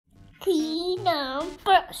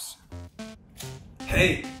Keenumbers.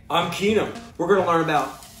 Hey, I'm Keenum. We're going to learn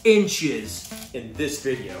about inches in this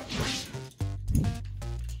video.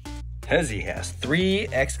 Hezzy has 3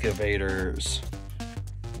 excavators.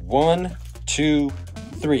 1, 2,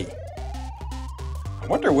 3. I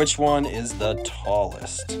wonder which one is the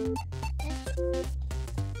tallest.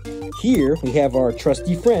 Here we have our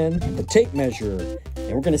trusty friend, the tape measure,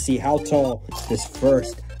 and we're going to see how tall this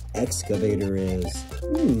first excavator is.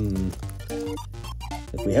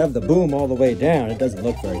 If we have the boom all the way down, it doesn't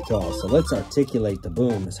look very tall. So let's articulate the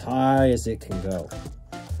boom as high as it can go.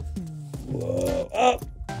 Whoa, up!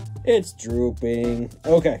 It's drooping.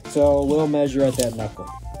 Okay, so we'll measure at that knuckle.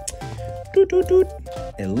 Doot, doot, doot.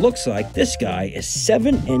 It looks like this guy is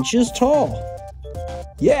 7 inches tall.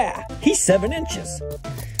 Yeah, he's 7 inches.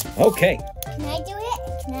 Okay. Can I do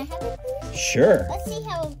it? Can I have it, please? Sure. Let's see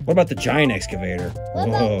how... What about the giant excavator?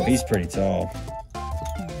 Whoa, he's pretty tall.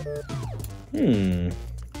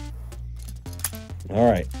 All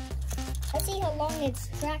right. Let's see how long its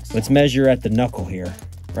tracks. Let's measure at the knuckle here.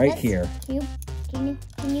 Here. Can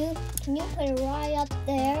you put it right up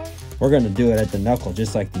there? We're going to do it at the knuckle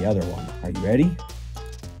just like the other one. Are you ready?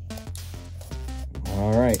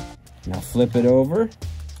 All right. Now flip it over.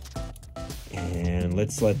 And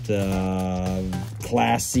let's let the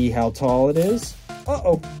class see how tall it is.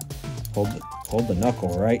 Uh-oh. Hold the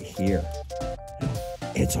knuckle right here.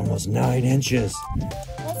 It's almost 9 inches.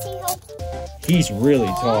 Let's see how... He's really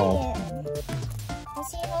tall.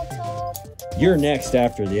 Let's see how tall... You're next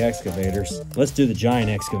after the excavators. Let's do the giant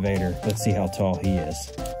excavator. Let's see how tall he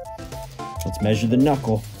is. Let's measure the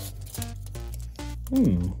knuckle.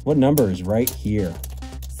 What number is right here?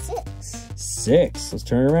 6. Let's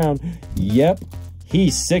turn around. Yep,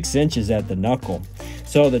 he's 6 inches at the knuckle.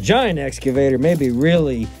 So the giant excavator may be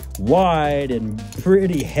really wide and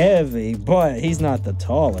pretty heavy, but he's not the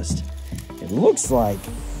tallest. It looks like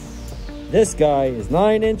this guy is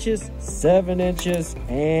 9 inches, 7 inches,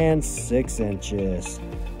 and 6 inches.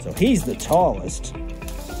 So he's the tallest.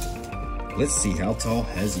 Let's see how tall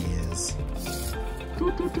Hezzy is.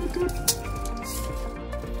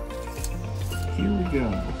 Here we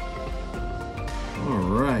go. All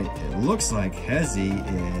right, it looks like Hezzy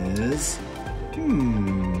is,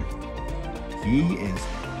 he is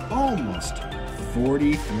almost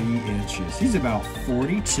 43 inches. He's about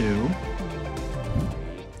 42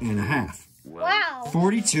 and a half. Wow.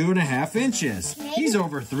 42 and a half inches. He's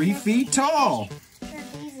over 3 feet tall.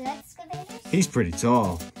 These excavators? He's pretty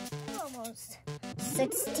tall. Almost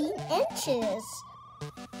 16 inches.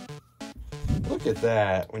 Look at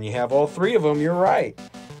that. When you have all 3 of them, you're right.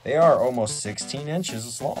 They are almost 16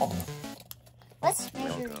 inches long. Let's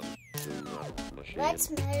measure. Let's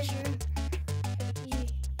measure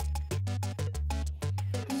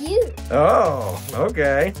you. Oh,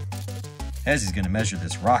 okay. Hezzy's gonna measure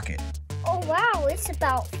this rocket. Oh wow, it's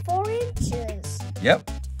about 4 inches. Yep,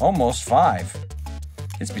 almost 5.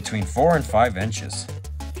 It's between 4 and 5 inches.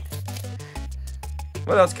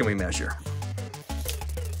 What else can we measure?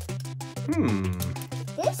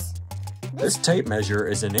 This tape measure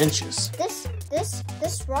is in inches.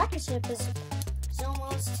 This rocket ship is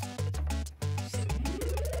almost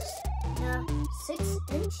 6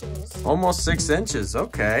 inches. Almost 6 inches,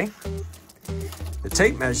 okay. The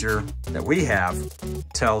tape measure that we have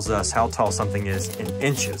tells us how tall something is in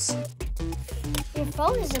inches. Your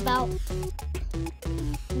phone is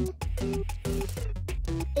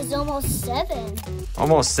almost 7.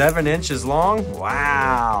 Almost 7 inches long?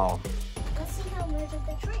 Wow. Let's see how measure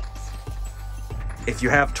the tracks. If you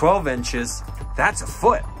have 12 inches, that's a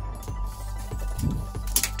foot.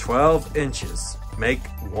 12 inches make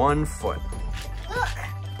 1 foot. Look.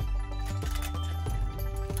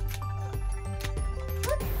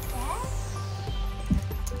 Look, Dad.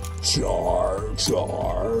 Char.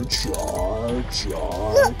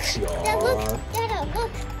 Look. Dad, look. Dada,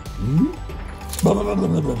 look. I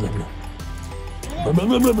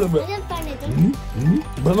didn't find it.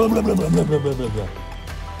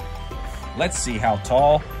 Let's see how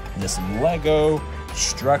tall this Lego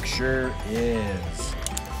structure is.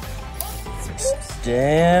 Let's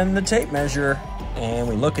extend the tape measure and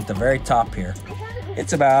we look at the very top here.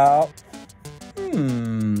 It's about,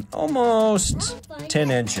 almost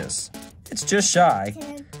 10 inches. It's just shy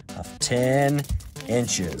of 10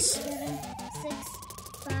 inches. 7, 6,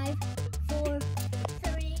 5, 4,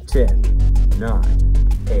 3. 10, 9,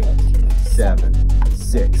 8, 7,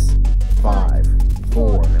 6, 5,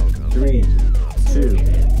 4, 3, 2,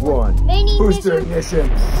 1. Booster ignition.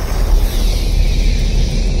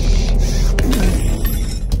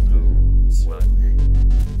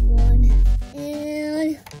 One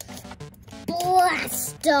and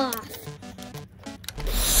blast off. off.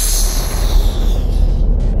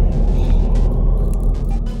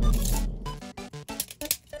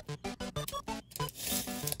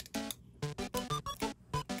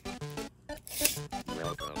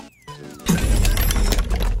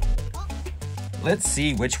 Let's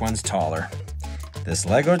see which one's taller. This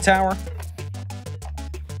Lego tower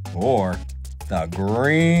or the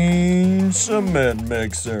green cement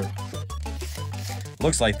mixer.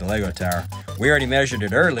 Looks like the Lego tower. We already measured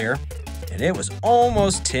it earlier and it was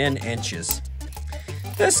almost 10 inches.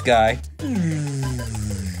 This guy,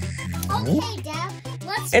 Okay, Dad.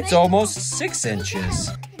 it's almost 6 inches.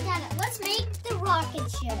 Dad, let's make the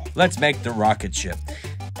rocket ship. Let's make the rocket ship.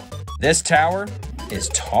 This tower is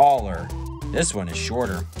taller. This one is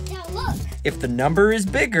shorter. Dad, look. If the number is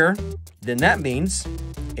bigger, then that means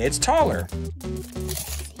it's taller.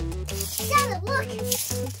 Dad, look.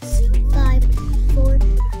 5, 4.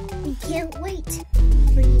 We can't wait.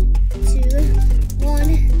 3, 2,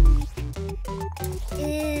 1.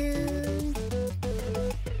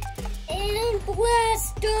 And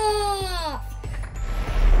blast off.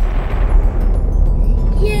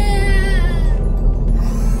 Yeah.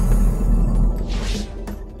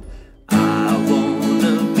 I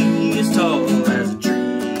wanna be as tall as a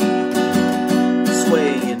tree,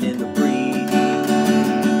 swaying in the breeze,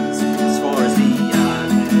 as far as the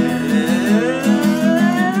eye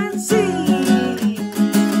can see.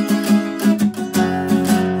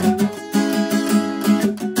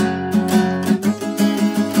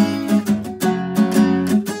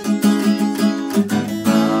 I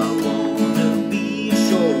wanna be as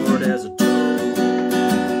short as a toe,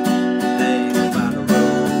 hanging by the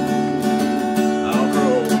road. I'll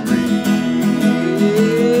grow really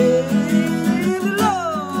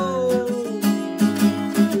low.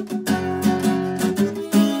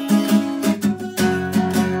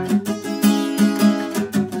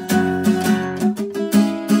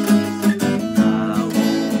 I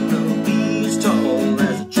wanna be as tall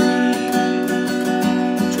as a tree,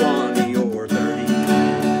 20 or 30,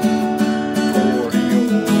 40 or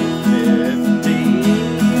 50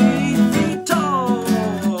 feet tall.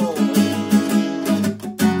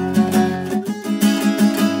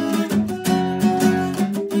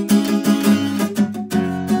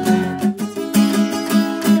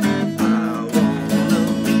 I wanna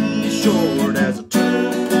be as short as a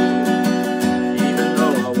toe, even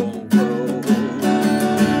though I won't grow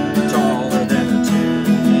taller than a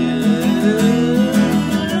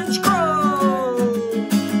 10-inch crow.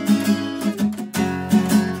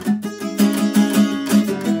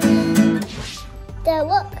 Dad,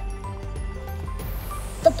 look.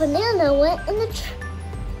 The banana went in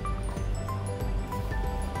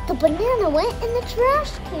the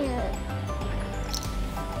trash can.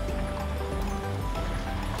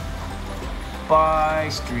 Bye,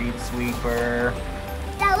 street sweeper.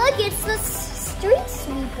 Dad, look, it's the street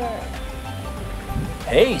sweeper.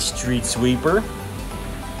 Hey, street sweeper.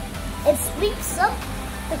 It sweeps up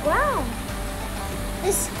the ground.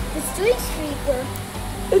 The street sweeper.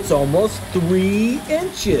 It's almost 3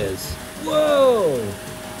 inches. Whoa!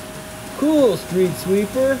 Cool, street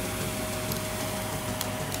sweeper.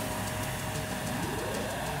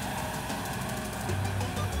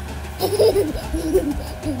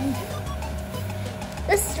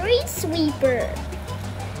 The street sweeper.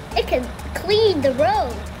 It can clean the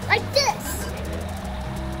road like this.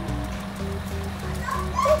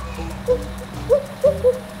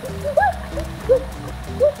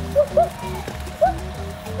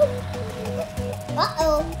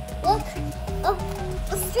 Uh-oh. Look. Oh,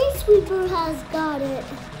 the street sweeper has got it.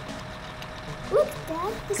 Look,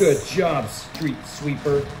 Dad. Good job, street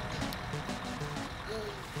sweeper.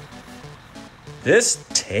 This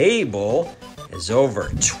table is over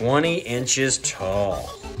 20 inches tall.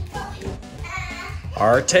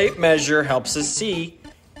 Our tape measure helps us see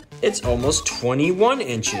it's almost 21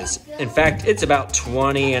 inches. In fact, it's about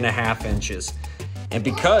 20 and a half inches. And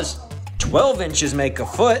because 12 inches make a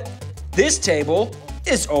foot, this table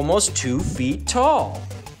is almost 2 feet tall.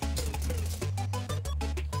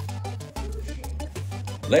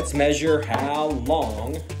 Let's measure how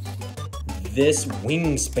long this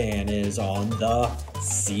wingspan is on the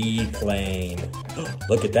seaplane.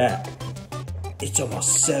 Look at that. It's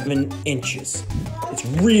almost 7 inches. It's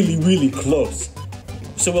really, really close.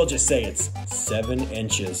 So we'll just say it's 7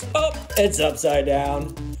 inches. Oh, it's upside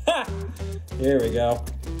down. Ha! Here we go.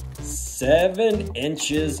 7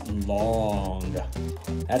 inches long.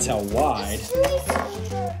 That's how wide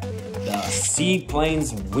the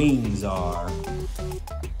seaplane's wings are.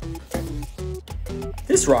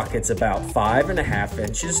 This rocket's about 5.5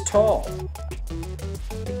 inches tall.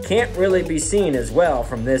 Can't really be seen as well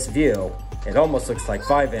from this view. It almost looks like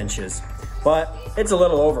 5 inches, but it's a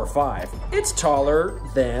little over 5. It's taller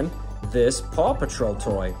than this Paw Patrol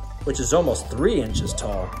toy, which is almost 3 inches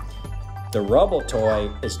tall. The Rubble toy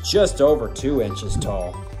is just over 2 inches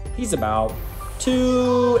tall. He's about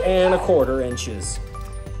 2 1/4 inches.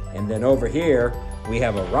 And then over here, we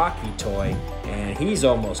have a Rocky toy, and he's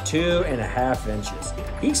almost 2 1/2 inches.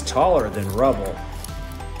 He's taller than Rubble.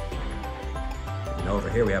 And over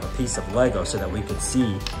here, we have a piece of Lego so that we can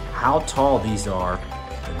see how tall these are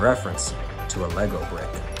in reference to a Lego brick.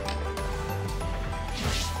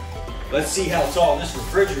 Let's see how tall this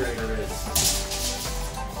refrigerator is.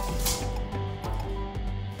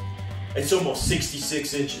 It's almost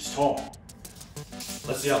 66 inches tall.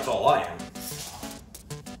 Let's see how tall I am.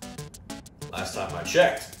 Last time I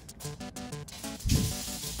checked,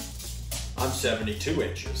 I'm 72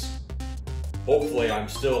 inches. Hopefully I'm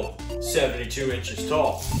still 72 inches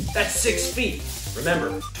tall. That's 6 feet.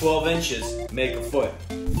 Remember, 12 inches make a foot.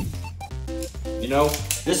 You know,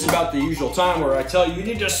 this is about the usual time where I tell you, you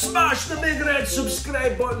need to smash the big red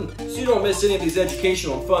subscribe button so you don't miss any of these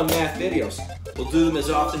educational and fun math videos. We'll do them as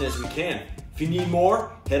often as we can. If you need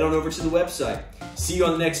more, head on over to the website. See you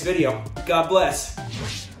on the next video. God bless.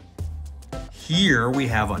 Here we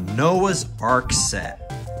have a Noah's Ark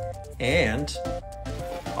set and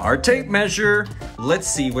our tape measure. Let's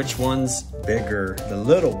see which one's bigger. The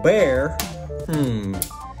little bear,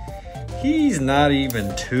 he's not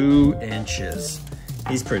even 2 inches.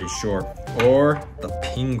 He's pretty short. Or the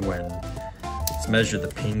penguin. Let's measure the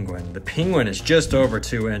penguin. The penguin is just over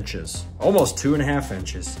 2 inches, almost 2 1/2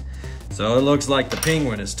 inches. So it looks like the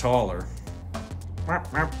penguin is taller.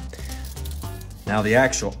 Now the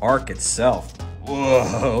actual ark itself,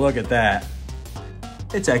 whoa, look at that.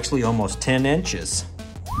 It's actually almost 10 inches.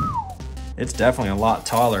 It's definitely a lot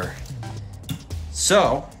taller.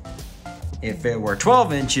 So, if it were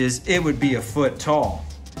 12 inches, it would be a foot tall.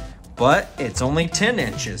 But it's only 10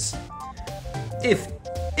 inches. If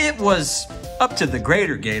it was up to the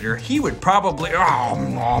Greater Gator, he would probably,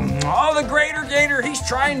 oh, the Greater Gator, he's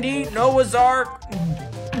trying to eat Noah's Ark.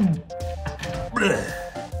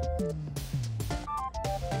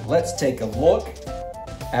 Let's take a look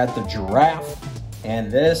at the giraffe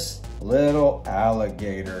and this little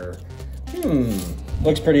alligator.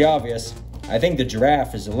 Looks pretty obvious. I think the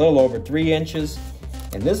giraffe is a little over 3 inches,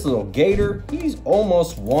 and this little gator, he's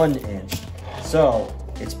almost 1 inch. So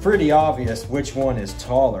it's pretty obvious which one is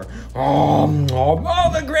taller. Oh,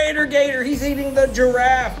 the Greater Gator, he's eating the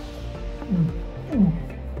giraffe.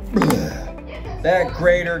 That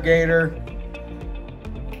Greater Gator.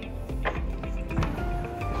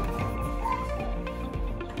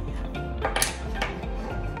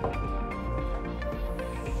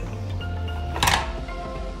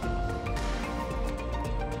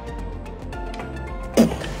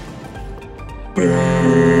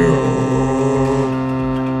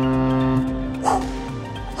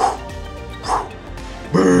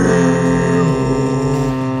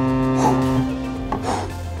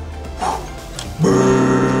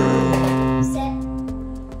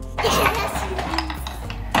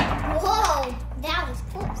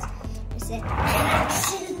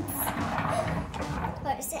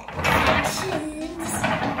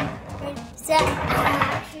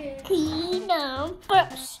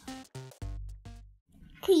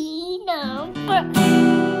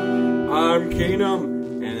 I'm Keenum,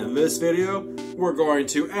 and in this video, we're going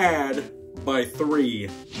to add by 3.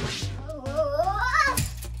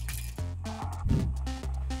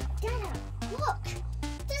 Dada, look!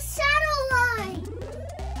 The satellite!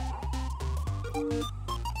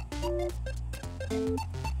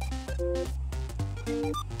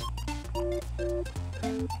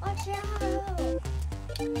 Watch out!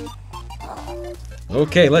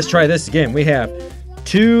 Okay, let's try this again. We have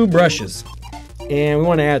 2 brushes, and we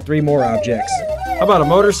want to add 3 more objects. How about a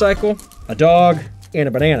motorcycle, a dog, and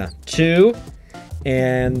a banana? 2,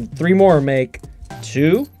 and 3 more make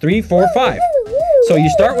 2, 3, 4, 5. So you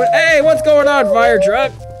start with, hey, what's going on, fire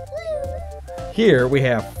truck? Here we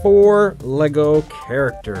have 4 Lego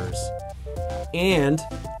characters, and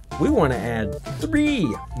we want to add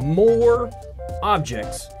 3 more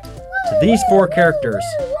objects to these 4 characters.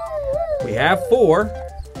 We have 4.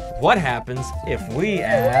 What happens if we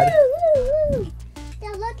add...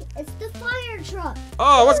 Now look, it's the fire truck.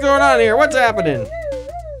 Oh, what's going on here? What's happening?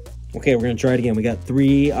 Okay, we're gonna try it again. We got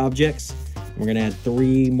 3 objects. We're gonna add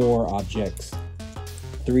 3 more objects.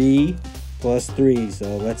 3 plus 3, so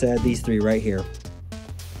let's add these 3 right here.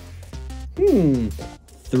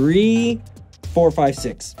 3, 4, 5,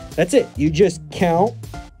 6. That's it. You just count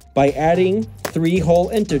by adding 3 whole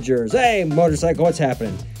integers. Hey, motorcycle, what's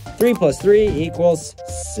happening? 3 plus 3 equals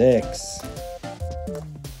 6.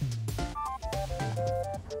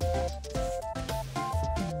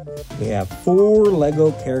 We have 4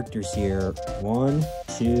 Lego characters here. 1,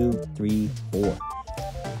 2, 3, 4.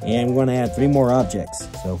 And we're going to add 3 more objects.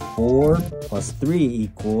 So 4 plus 3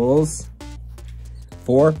 equals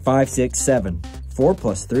 4, 5, 6, 7. 4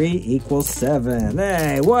 plus 3 equals 7.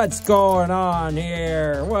 Hey, what's going on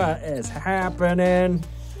here? What is happening?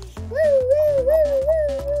 Woo, woo, woo, woo, woo.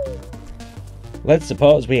 Let's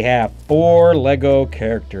suppose we have 4 Lego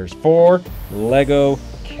characters. 4 Lego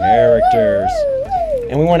characters.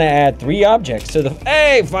 And we want to add 3 objects to the...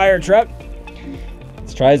 Hey, fire truck!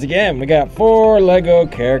 Let's try this again. We got 4 Lego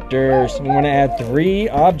characters. We want to add 3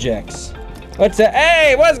 objects. Let's say...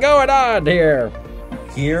 Hey, what's going on here?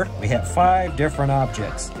 Here, we have 5 different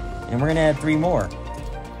objects. And we're going to add 3 more.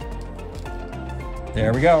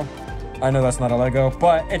 There we go. I know that's not a Lego,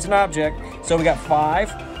 but it's an object. So we got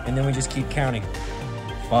 5, and then we just keep counting.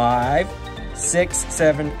 5, 6,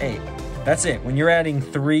 7, 8. That's it. When you're adding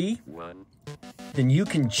 3, then you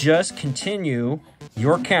can just continue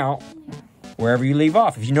your count wherever you leave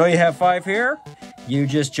off. If you know you have 5 here, you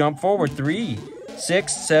just jump forward 3,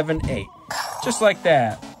 6, 7, 8. Just like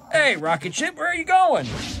that. Hey, rocket ship, where are you going?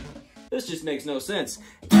 This just makes no sense.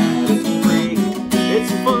 Adding 3,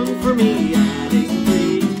 it's fun for me. Adding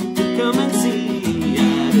 3, come and see.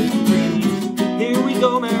 Adding 3, here we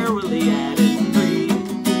go merrily. Adding 3,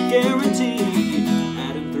 guaranteed.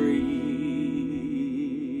 Adding 3.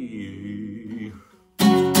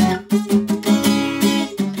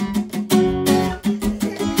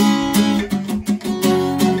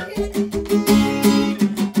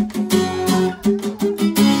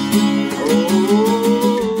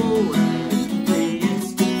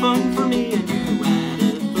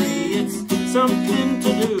 Something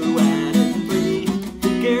to do. Adding 3,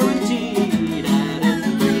 guaranteed.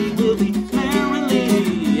 Adding 3, we'll be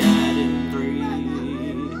merrily. Adding 3.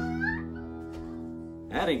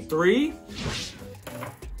 Adding 3?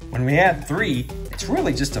 When we add 3, it's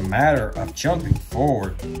really just a matter of jumping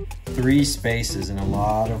forward 3 spaces in a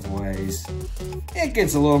lot of ways. It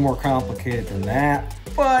gets a little more complicated than that,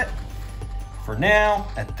 but for now,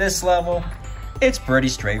 at this level, it's pretty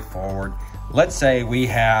straightforward. Let's say we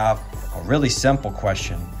have a really simple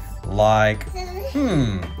question like,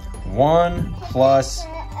 1 plus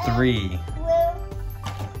 3.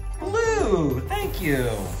 Blue, thank you.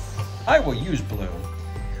 I will use blue.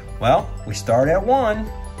 Well, we start at 1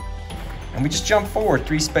 and we just jump forward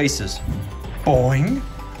 3 spaces. Boing,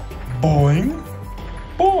 boing,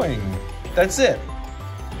 boing. That's it.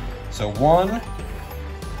 So 1,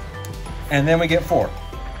 and then we get 4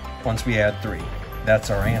 once we add 3. That's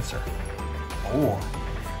our answer. Or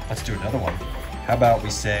let's do another one. How about we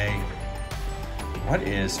say, what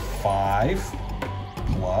is 5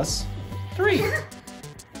 plus 3?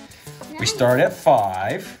 We start at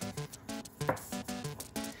 5,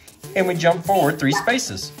 and we jump forward 3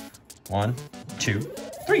 spaces. 1, 2,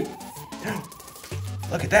 3.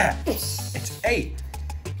 Look at that. It's 8.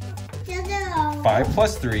 5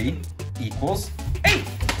 plus 3 equals 8.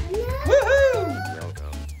 Woohoo!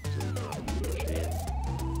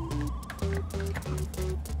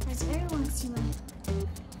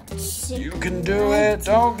 You can do it.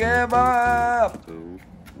 Don't give up.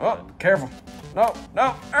 Oh, careful. No,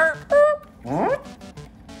 no.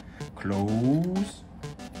 Close.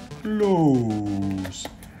 Close.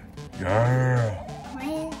 Yeah.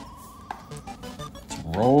 Let's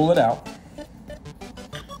roll it out.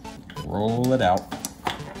 Roll it out.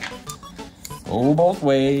 Go both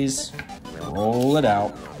ways. Roll it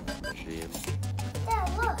out.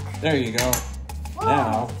 There you go.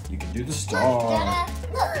 Now you can do the star.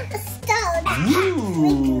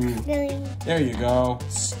 Ooh. There you go.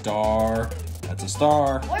 Star. That's a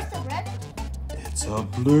star. Where's the red? It's a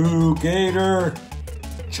blue gator.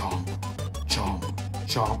 Chomp, chomp,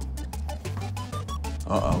 chomp.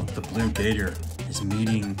 Uh-oh, the blue gator is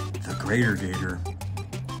meeting the greater gator.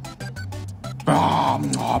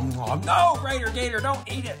 No, greater gator, don't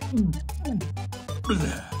eat it.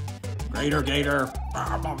 Greater gator.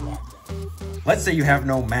 Let's say you have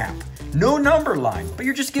no map. No number line, but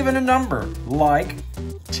you're just given a number, like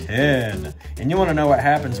 10. And you want to know what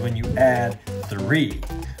happens when you add 3.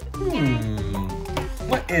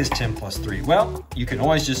 What is 10 plus 3? Well, you can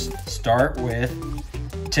always just start with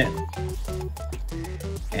 10.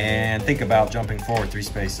 And think about jumping forward 3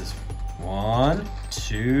 spaces. 1,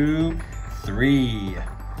 2, 3.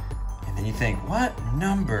 And then you think, what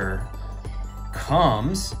number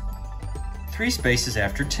comes 3 spaces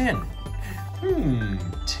after 10?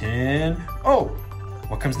 10. Oh,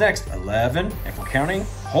 what comes next? 11. If we're counting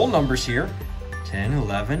whole numbers here, 10,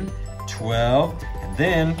 11, 12, and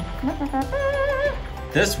then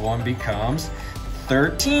this one becomes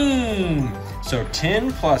 13. So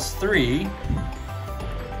 10 plus 3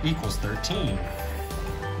 equals 13.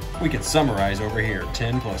 We can summarize over here.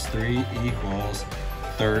 10 plus 3 equals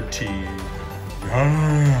 13.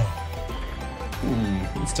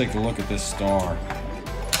 Let's take a look at this star.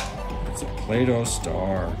 It's a Play-Doh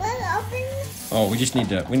star. Oh, we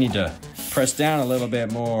need to press down a little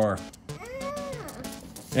bit more.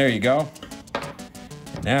 There you go.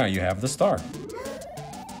 Now you have the star.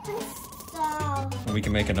 And we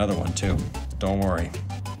can make another one too. Don't worry.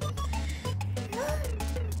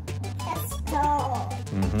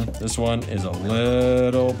 This one is a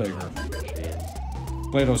little bigger.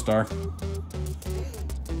 Play-Doh star.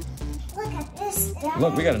 Look at this star.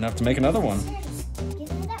 Look, we got enough to make another one.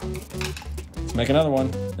 Let's make another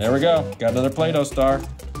one. There we go. Got another Play-Doh star.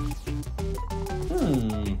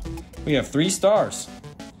 We have 3 stars.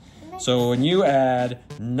 So when you add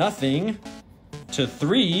nothing to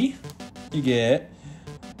 3, you get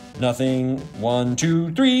nothing, 1,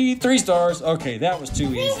 2, 3, 3 stars. Okay, that was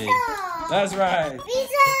too easy. That's right.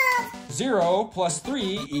 0 plus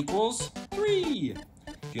 3 equals 3.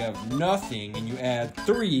 If you have nothing and you add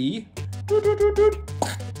 3,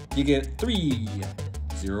 you get 3.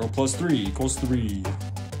 0 plus 3 equals 3.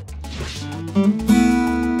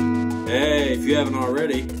 Hey, if you haven't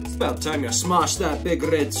already, it's about time you smash that big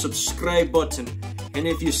red subscribe button. And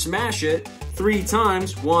if you smash it 3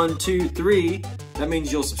 times, 1, 2, 3, that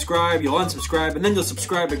means you'll subscribe, you'll unsubscribe, and then you'll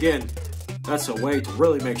subscribe again. That's a way to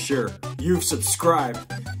really make sure you've subscribed.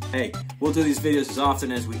 Hey, we'll do these videos as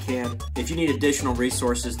often as we can. If you need additional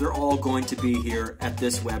resources, they're all going to be here at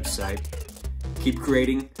this website. Keep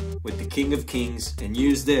creating with the King of Kings and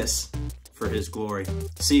use this for his glory.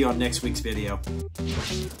 See you on next week's video.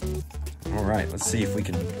 All right, let's see if we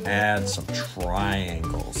can add some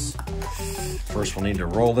triangles. First, we'll need to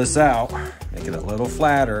roll this out, make it a little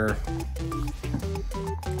flatter.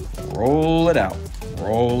 Roll it out,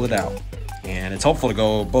 roll it out. And it's helpful to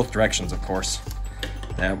go both directions, of course.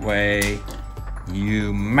 That way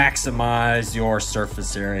you maximize your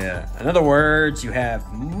surface area. In other words, you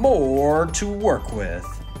have more to work with.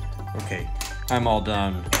 Okay, I'm all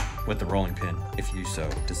done with the rolling pin, if you so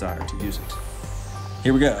desire to use it.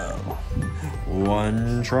 Here we go.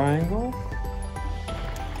 1 triangle.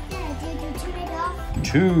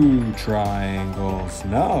 2 triangles.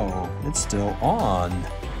 No, it's still on.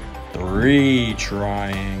 3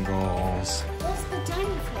 triangles. What's the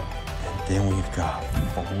timer for? And then we've got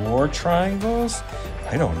 4 triangles.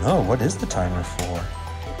 I don't know. What is the timer for?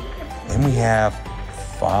 Then we have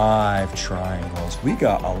 5 triangles. We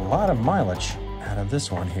got a lot of mileage out of this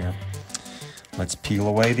one here. Let's peel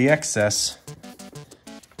away the excess.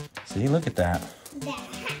 See, look at that.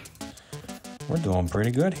 We're doing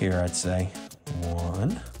pretty good here, I'd say.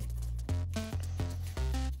 1,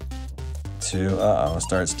 2. Uh-oh,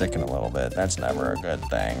 start sticking a little bit. That's never a good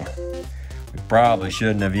thing. We probably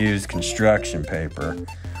shouldn't have used construction paper.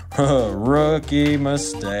 Rookie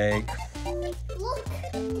mistake.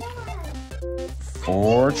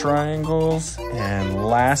 4 triangles, and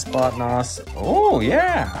last but not... Oh,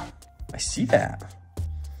 yeah! I see that.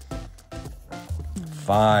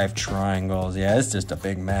 5 triangles. Yeah, it's just a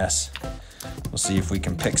big mess. We'll see if we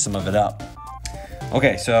can pick some of it up.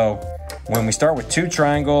 Okay, so when we start with 2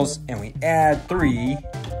 triangles and we add 3,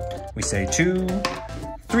 we say 2,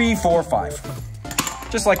 3, 4,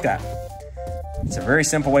 5. Just like that. It's a very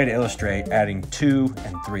simple way to illustrate adding 2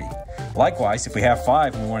 and 3. Likewise, if we have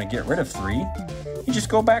 5 and we want to get rid of 3, you just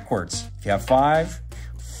go backwards. If you have 5,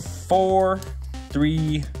 4,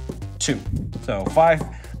 3, 2. So 5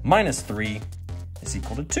 minus 3 is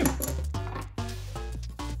equal to 2.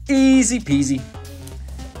 Easy peasy.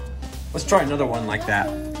 Let's try another one like that.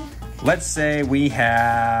 Let's say we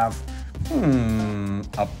have,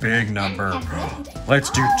 a big number. Let's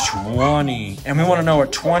do 20. And we want to know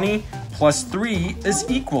what 20 plus 3 is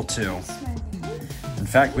equal to. In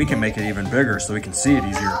fact, we can make it even bigger so we can see it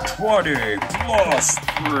easier. 20 plus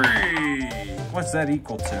 3. What's that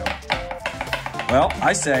equal to? Well,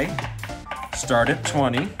 I say start at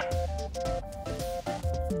 20.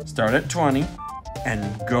 Start at 20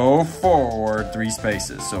 and go forward 3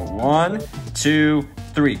 spaces. So 1, 2,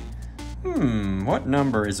 3. What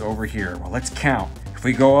number is over here? Well, let's count. If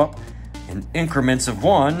we go up in increments of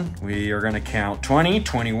 1, we are going to count 20,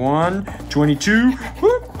 21, 22,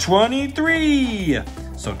 23.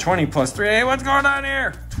 So 20 plus 3, hey, what's going on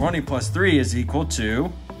here? 20 plus 3 is equal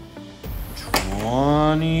to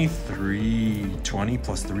 23. 20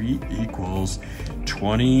 plus 3 equals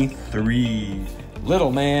 23.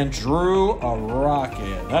 Little man drew a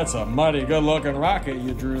rocket. That's a mighty good looking rocket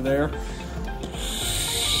you drew there.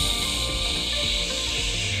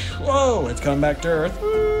 Whoa, it's coming back to Earth.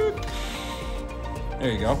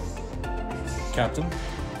 There you go, Captain.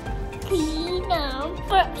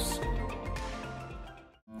 Keenumbers.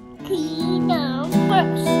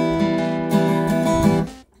 Keenumbers.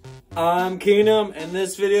 I'm Keenum. In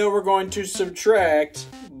this video, we're going to subtract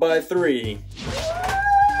by 3.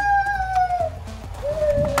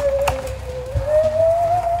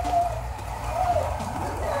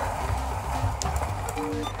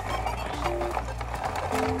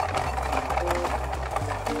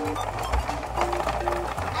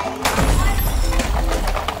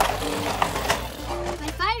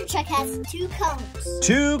 Truck has 2 cones.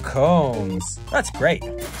 2 cones. That's great.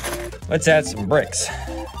 Let's add some bricks.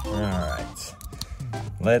 All right.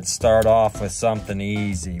 Let's start off with something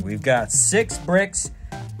easy. We've got 6 bricks.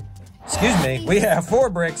 Excuse me. We have 4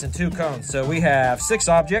 bricks and 2 cones. So we have 6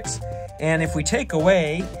 objects. And if we take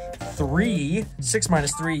away 3, 6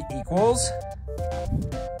 minus 3 equals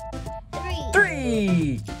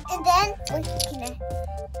 3. And then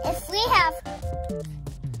if we have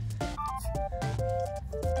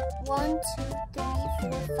 1, 2, 3,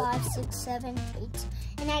 4, 5, 6, 7, 8,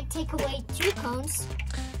 and I take away 2 cones,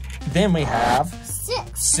 then we have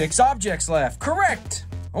 6. 6 objects left. Correct.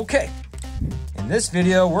 Okay. In this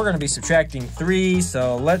video, we're going to be subtracting 3,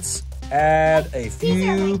 so let's add a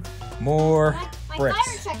few more bricks. My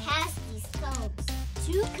fire truck has these cones.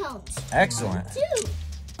 2 cones. Excellent. 2.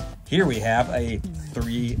 Here we have a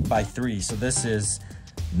 3 by 3, so this is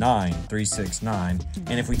 9, 3, 6, 9.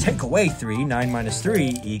 And if we take away 3, 9 minus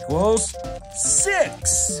 3 equals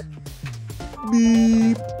 6.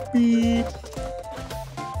 Beep, beep,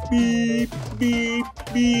 beep, beep,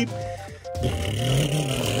 beep.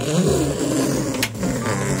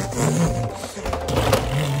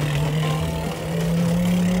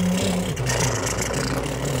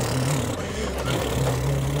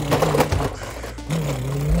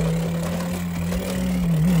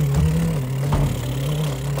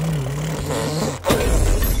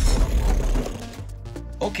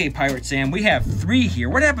 Okay, Pirate Sam, we have 3 here.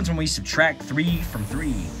 What happens when we subtract 3 from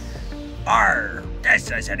 3? This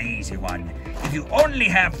is an easy one. If you only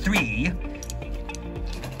have 3,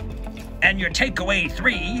 and you take away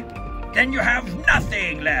 3, then you have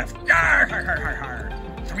nothing left.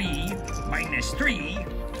 3 minus 3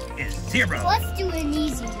 is 0. Let's do an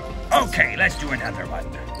easy one. Okay, let's do another one.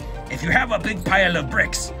 If you have a big pile of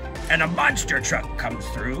bricks, and a monster truck comes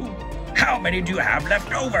through, how many do you have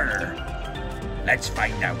left over? Let's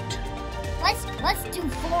find out. Let's do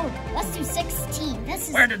 4. Let's do 16. This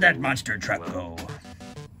is. Where did that monster truck go?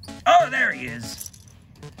 Oh, there he is.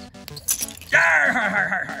 Yar, har, har,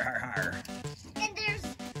 har, har, har. And there's.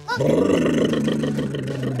 Look.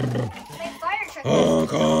 My fire truck. Honk,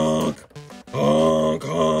 honk. Honk,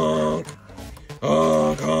 honk.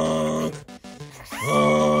 Honk, honk.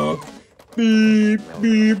 Honk. Beep,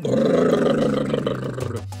 beep.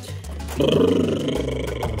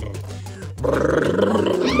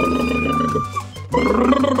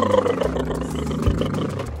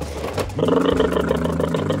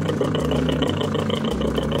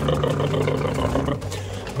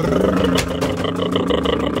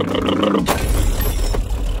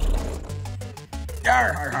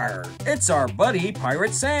 Yar, har, har. It's our buddy,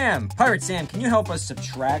 Pirate Sam. Pirate Sam, can you help us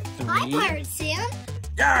subtract 3? Hi, Pirate Sam.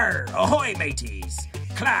 Yar, ahoy, mateys.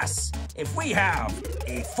 Class, if we have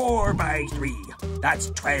a 4 by 3,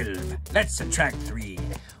 that's 12. Let's subtract 3.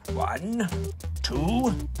 1,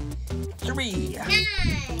 2, 3. 9.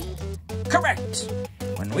 Correct.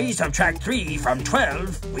 When we subtract 3 from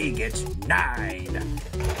 12, we get 9.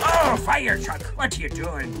 Oh, fire truck, what are you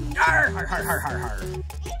doing? Yar, har, har, har, har, har.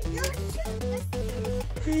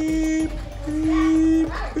 Beep, beep,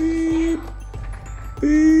 beep,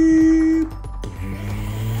 beep.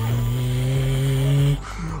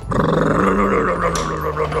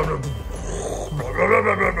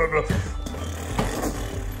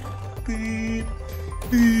 Beep,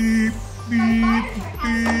 beep, beep,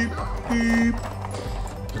 beep, beep.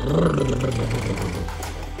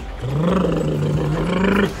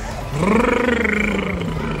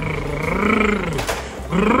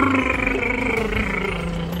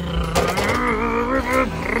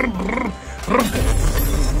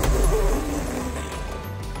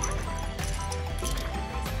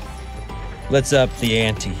 Let's up the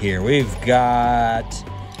ante here. We've got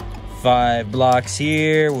 5 blocks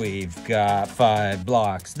here, we've got 5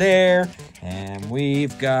 blocks there, and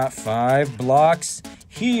we've got 5 blocks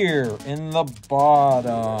here in the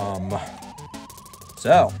bottom.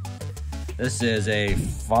 So, This is a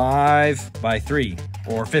 5 by 3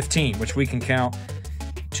 or 15, which we can count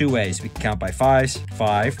two ways. We can count by 5s,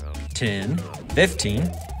 5, 10,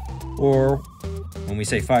 15, or when we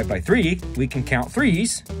say 5 by 3, we can count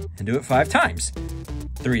 3s and do it 5 times.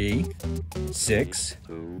 3, 6,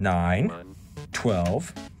 9,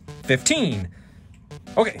 12, 15.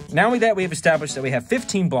 Okay, now that we have established that we have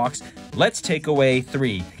 15 blocks, let's take away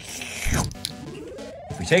 3.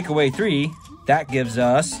 If we take away 3, that gives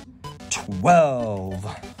us 12.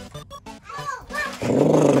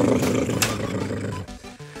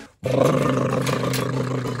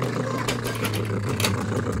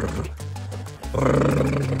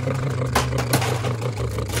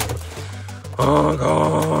 Honk,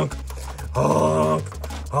 honk, honk,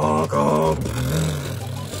 honk, honk.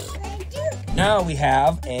 Now we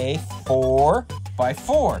have a 4 by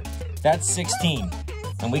 4. That's 16.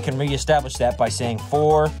 And we can reestablish that by saying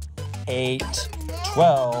 4, 8,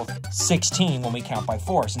 12, 16 when we count by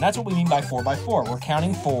 4s. And that's what we mean by 4 by 4. We're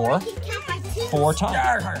counting 4 4 times.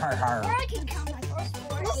 I can count by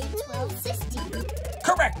 4, 8, 12, 16.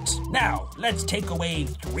 Correct. Now, let's take away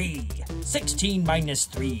 3. 16 minus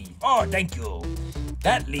 3. Oh, thank you.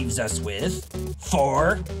 That leaves us with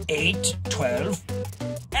 4, 8, 12,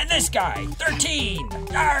 and this guy, 13.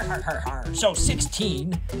 So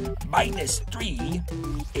 16 minus 3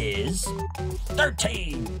 is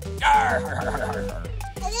 13.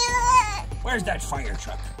 Where's that fire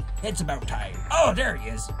truck? It's about time. Oh, there he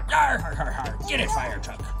is. Get it, fire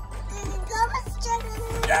truck.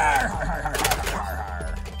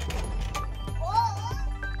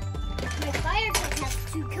 My fire truck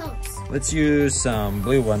has 2 cones. Let's use some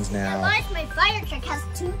blue ones now. My fire truck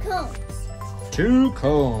has 2 cones. 2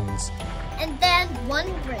 cones. And then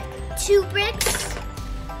 1 brick. 2 bricks.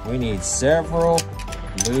 We need several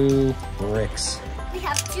blue bricks. We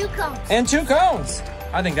have 2 cones. And 2 cones.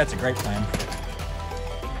 I think that's a great plan.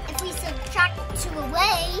 If we subtract 2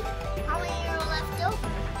 away, how many are left over?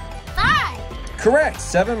 5. Correct.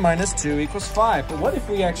 7 minus 2 equals 5. But what if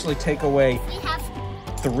we actually take away We have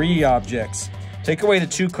 3 objects? Take away the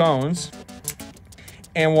 2 cones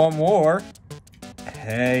and 1 more.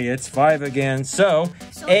 Hey, it's 5 again. So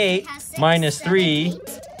 8 has 6, minus 7, 3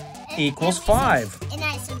 8, equals and 5. And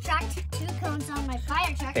I subtract 2 cones on my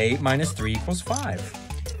fire truck. 8 minus 3 equals 5.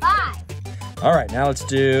 5. All right, now let's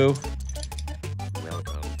do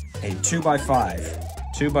a 2 by 5.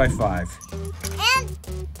 2 by 5.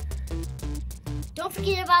 And don't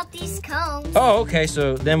forget about these cones. Oh, okay,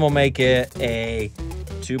 so then we'll make it a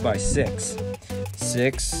 2 by 6.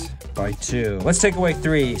 6 by 2. Let's take away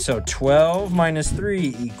 3. So 12 minus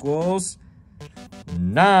 3 equals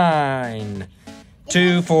 9.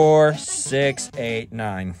 2, 4, 6, 8,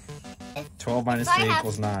 9. 12 minus 3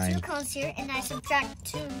 equals If I 9. have 2 cones here and I subtract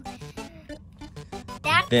 2,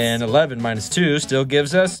 Then 11 minus 2 still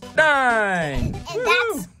gives us 9. and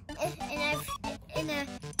that's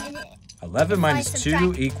 11 if I minus 2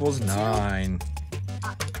 subtract equals 2, 9.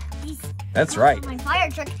 these That's cones right. on my fire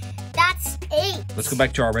truck, that's 8. Let's go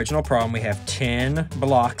back to our original problem. We have 10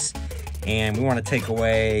 blocks, and we want to take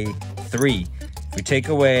away 3. If we take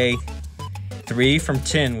away 3 from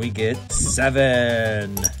 10, we get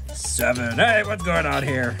 7. 7. Hey, what's going on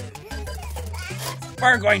here?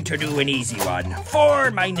 We're going to do an easy one.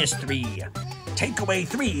 4 minus 3. Take away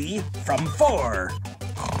 3 from 4.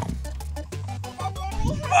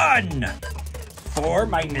 1. 4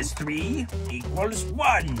 minus 3 equals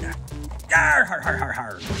 1. Yar, har, har, har,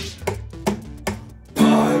 har.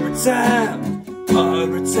 Pirate Sam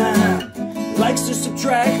likes to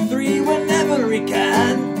subtract 3 whenever he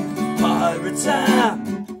can. Pirate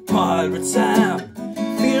Sam,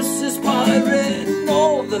 fiercest pirate in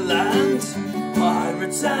all the land.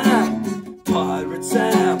 Pirate Sam,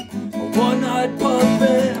 a one-eyed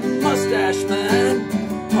puppet, mustache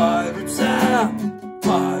man. Pirate Sam,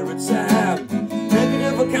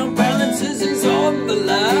 negative account balances is on the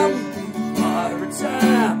lam. Pirate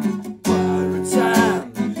Sam,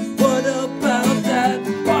 what about that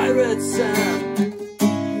Pirate Sam?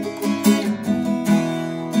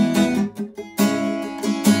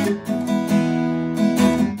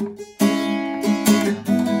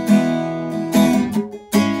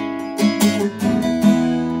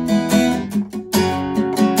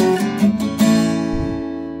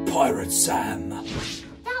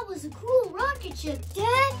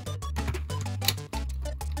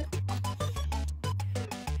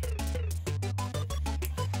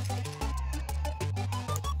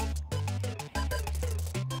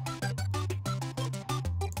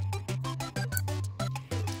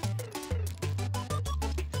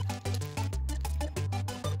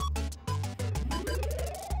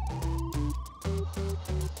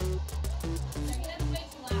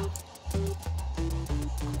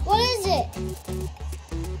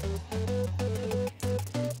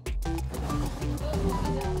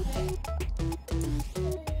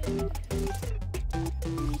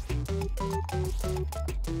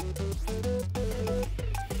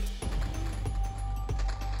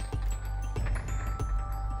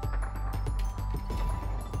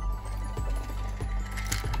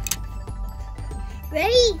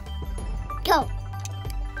 Ready? Go.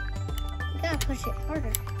 You gotta push it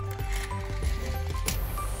harder.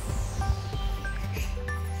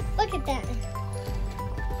 Look at that.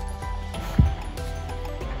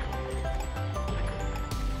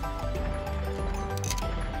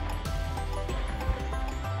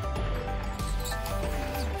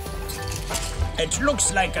 It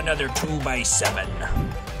looks like another 2x7.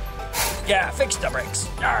 Yeah, fix the bricks.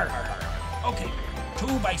 Arr, arr, arr. Okay,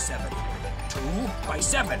 2x7.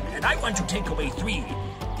 2x7, and I want to take away 3.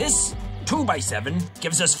 This 2x7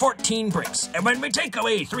 gives us 14 bricks, and when we take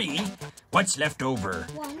away 3, what's left over?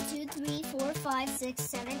 1, 2, 3, 4, 5, 6,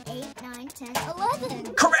 7, 8, 9, 10,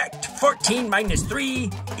 11. Correct! 14 minus 3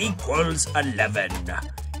 equals 11.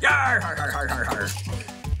 Yar, har, har, har, har, har.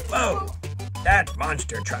 Whoa, that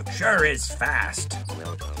monster truck sure is fast.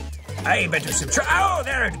 I better subtract. Oh,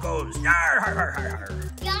 there it goes. Yar, har, har, har, har.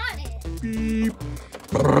 Got it. Beep.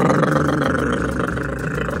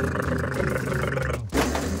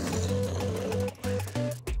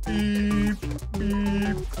 Beep,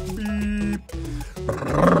 beep, beep.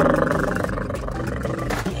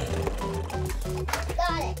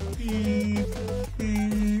 Got it. Beep,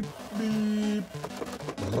 beep, beep.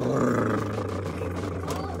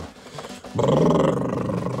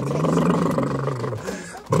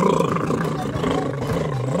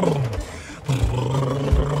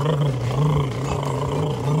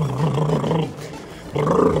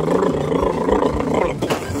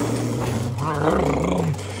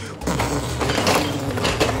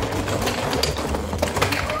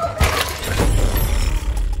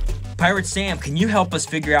 Pirate Sam, can you help us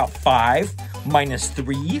figure out 5 minus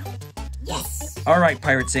 3? Yes. All right,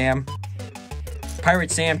 Pirate Sam. Pirate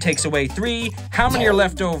Sam takes away 3. How many are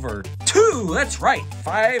left over? 2. That's right.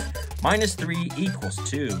 5 minus 3 equals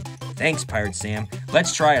 2. Thanks, Pirate Sam.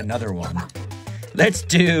 Let's try another one. Let's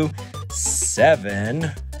do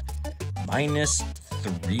 7 minus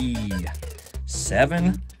 3.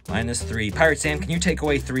 7 minus 3. Pirate Sam, can you take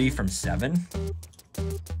away 3 from 7?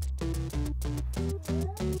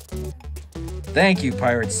 Thank you,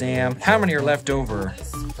 Pirate Sam. How many are left over?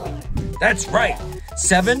 That's right.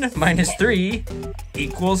 7 minus 3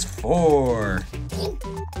 equals 4.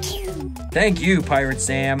 Thank you, Pirate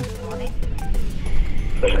Sam.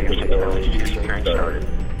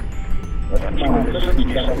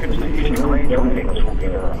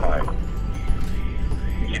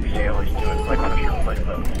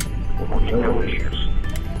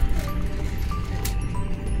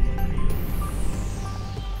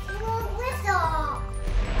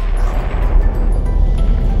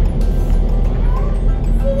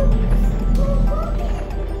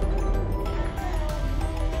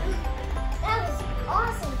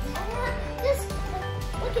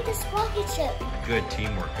 Good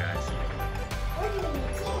teamwork, guys. We're doing a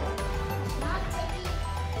team. Not taking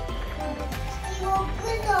evil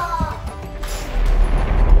blizzard.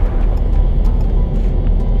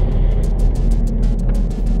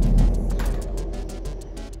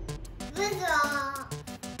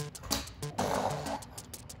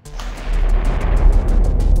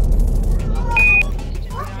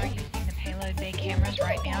 Using the payload bay cameras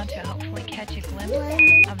right now to hopefully catch a glimpse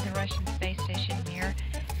of the Russian space station Mir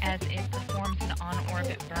as it performs an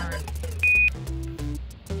on-orbit burn.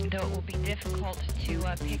 Though it will be difficult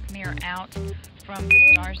to pick Mir out from the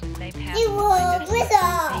stars as they pass behind us,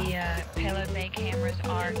 the payload bay cameras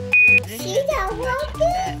are positioned such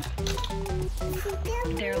that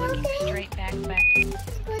they're looking straight back behind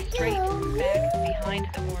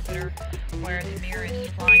the orbiter, where the Mir is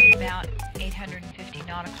flying at about 850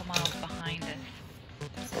 nautical miles behind us.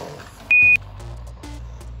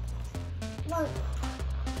 Look.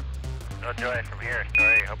 No joy from here.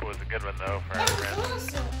 Sorry, hope it was a good one though for our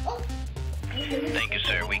friends. Thank you,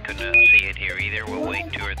 sir. We could not see it here either. We'll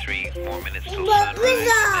wait 2 or 3 more minutes till sunrise,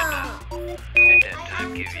 and then at that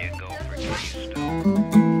time give you a go for Houston.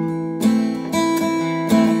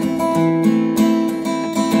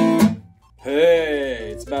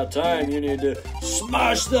 Hey, it's about time. You need to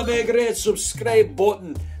smash the big red subscribe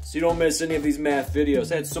button so you don't miss any of these math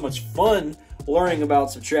videos. I had so much fun learning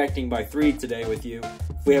about subtracting by 3 today with you.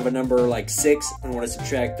 If we have a number like 6 and want to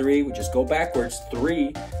subtract 3, we just go backwards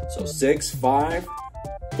 3. So 6, 5,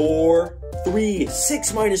 4, 3.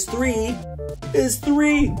 6 minus 3 is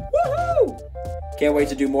 3. Woohoo! Can't wait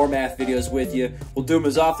to do more math videos with you. We'll do them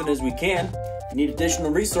as often as we can. If you need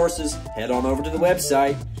additional resources, head on over to the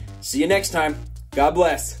website. See you next time. God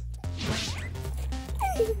bless.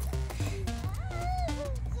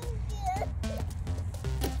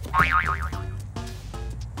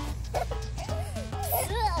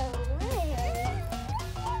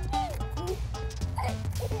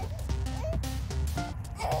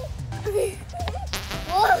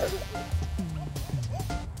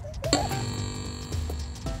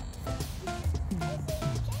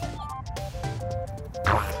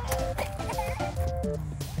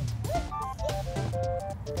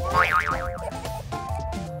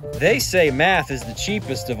 They say math is the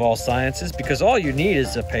cheapest of all sciences because all you need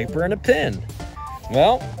is a paper and a pen.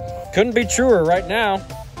 Well, couldn't be truer right now.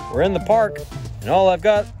 We're in the park, and all I've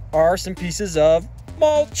got are some pieces of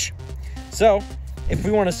mulch. So, if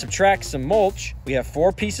we want to subtract some mulch, we have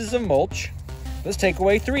 4 pieces of mulch. Let's take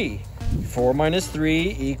away 3. 4 minus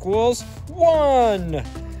 3 equals 1.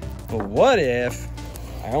 But what if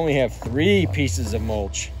I only have 3 pieces of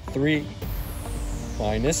mulch? 3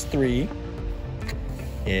 minus 3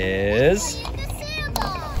 is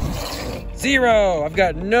 0. I've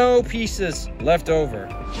got no pieces left over.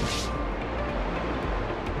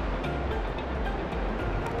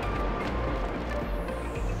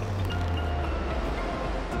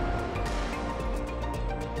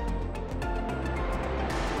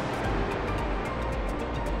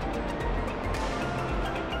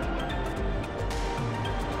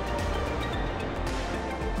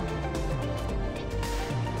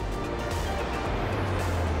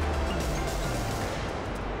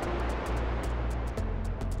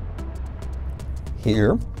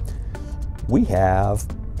 Here we have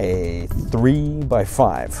a 3 by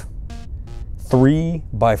 5. 3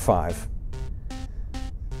 by 5.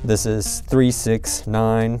 This is 3, 6,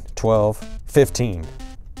 9, 12, 15.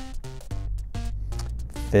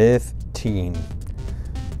 15.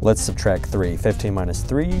 Let's subtract 3. 15 minus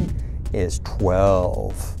 3 is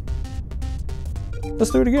 12.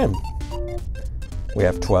 Let's do it again. We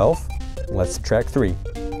have 12. Let's subtract 3.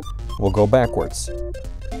 We'll go backwards.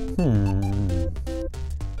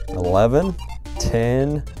 11,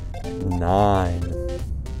 10, 9.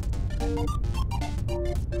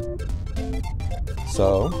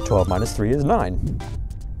 So 12 minus 3 is 9.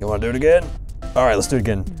 You want to do it again? All right, let's do it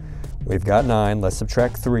again. We've got 9. Let's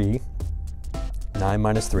subtract 3. 9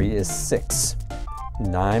 minus 3 is 6.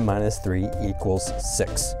 9 minus 3 equals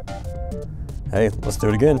 6. Hey, let's do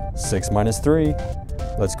it again. 6 minus 3.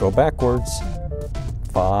 Let's go backwards.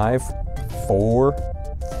 5, 4,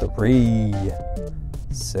 3.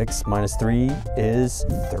 6 minus 3 is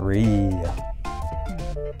 3.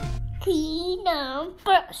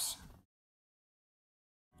 Keenumbers.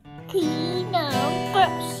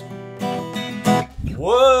 Keenumbers.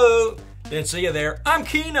 Whoa! Didn't see you there. I'm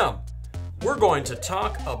Keenum. We're going to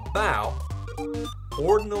talk about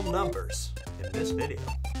ordinal numbers in this video.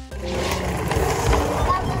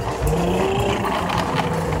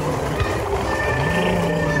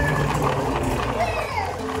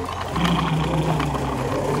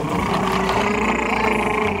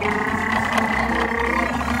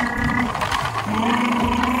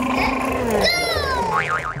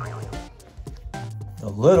 The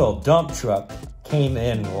little dump truck came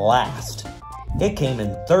in last. It came in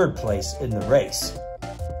 3rd place in the race.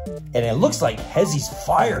 And it looks like Hezzy's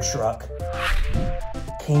fire truck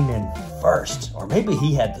came in 1st, or maybe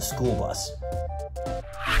he had the school bus.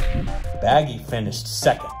 Baggy finished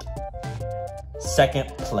 2nd.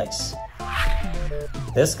 2nd place.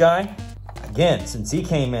 This guy, again, since he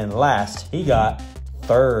came in last, he got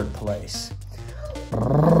 3rd place. We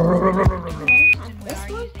are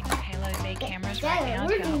using payload bay cameras right now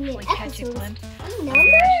to hopefully catch a glimpse of the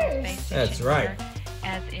Russian space station That's right.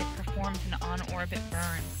 as it performs an on-orbit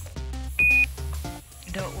burn.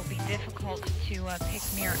 Though it will be difficult to pick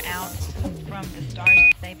Mir out from the stars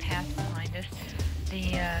as they pass behind us,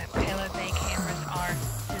 the payload bay cameras are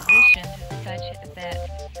positioned such that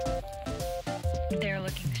they're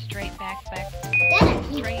looking straight back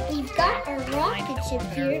straight We've got a rocket ship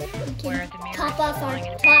here. We can top off our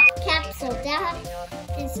top capsule down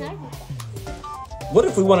inside of that. What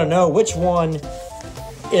if we want to know which one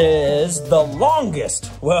is the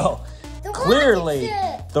longest? Well, clearly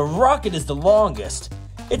the rocket is the longest.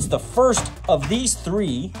 It's the first of these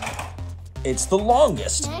 3. It's the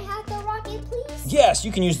longest. Can I have the rocket, please? Yes,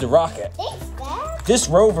 you can use the rocket. Thanks, Dad. This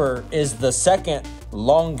rover is the 2nd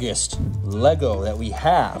longest Lego that we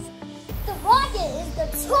have. The rocket is the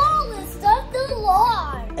tallest of the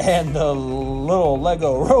lot. And the little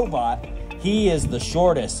Lego robot, he is the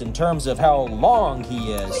shortest in terms of how long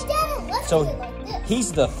he is. But Dad, let's So do it like this.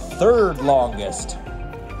 he's the 3rd longest.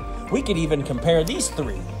 We could even compare these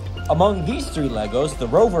 3. Among these 3 Legos, the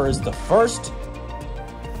rover is the first.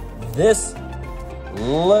 This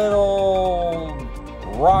little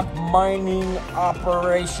rock mining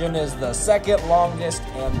operation is the 2nd longest,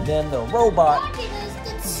 and then the robot Rocket is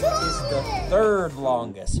the is tallest. the 3rd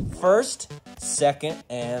longest. 1st, 2nd,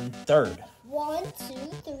 and 3rd. 1, 2,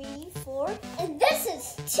 3, 4, and this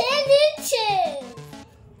is 10 inches.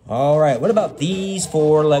 All right, what about these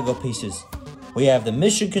 4 Lego pieces? We have the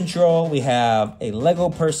mission control, we have a Lego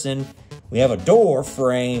person, we have a door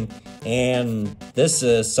frame, and this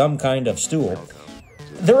is some kind of stool.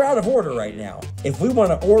 they're out of order right now. If we want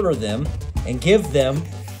to order them and give them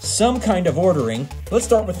some kind of ordering, let's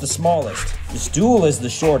start with the smallest. The stool is the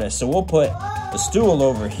shortest, so we'll put the stool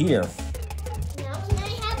over here. Now can I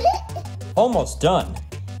have it? Almost done.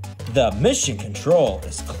 The mission control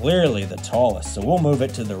is clearly the tallest, so we'll move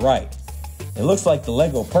it to the right. It looks like the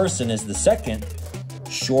Lego person is the second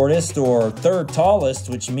shortest or third tallest,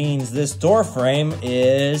 which means this door frame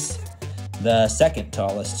is the second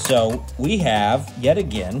tallest. So we have, yet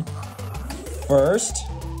again, first,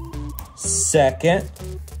 second,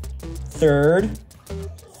 third,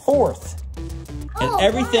 fourth. And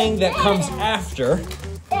everything that comes after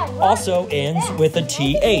also ends with a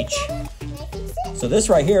TH. So this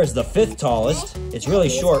right here is the fifth tallest. It's really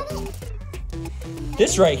short.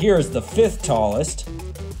 This right here is the fifth tallest.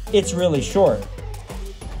 It's really short.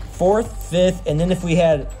 Fourth, fifth, and then if we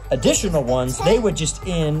had additional ones, they would just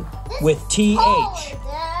end with TH.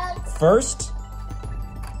 First,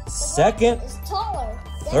 second,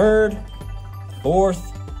 third,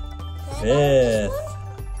 fourth, fifth.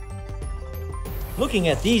 Looking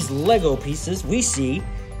at these Lego pieces, we see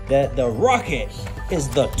that the rocket is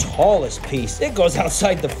the tallest piece. It goes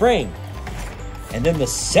outside the frame. And then the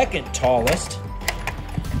second tallest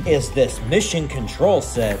is this mission control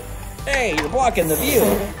set. Hey, you're blocking the view.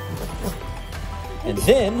 And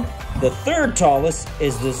then the third tallest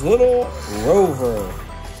is this little rover.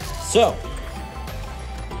 So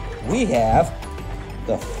we have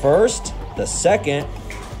the first, the second,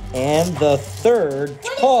 and the third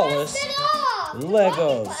tallest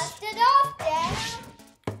Legos.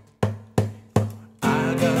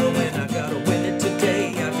 I gotta win it today.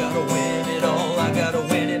 I gotta win it all. I gotta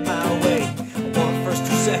win it my way. One first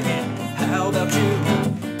or second, how about you?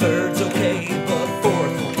 Third's okay, but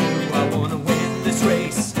fourth will do. I wanna win this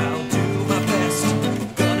race. I'll do my best.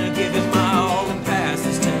 Gonna give it my all and pass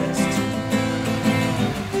this test.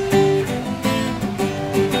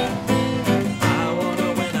 I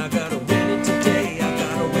wanna win. I gotta win it today. I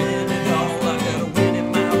gotta win it all. I gotta win it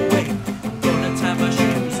my way. I'm gonna tie my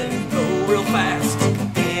shoes and go real fast.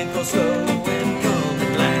 Then go slow and come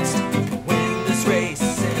at last. Win this race,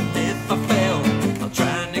 and if I fail, I'll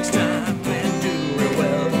try next time and do real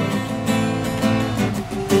well.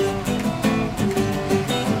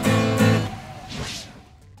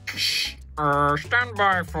 Stand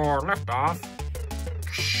by for liftoff.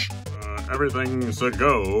 Everything's a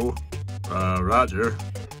go. Roger.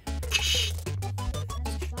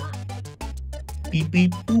 Beep,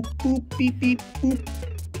 beep, boop, boop, beep, beep, boop,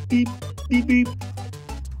 beep, beep, beep.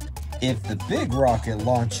 If the big rocket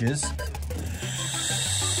launches,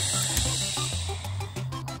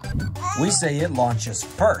 we say it launches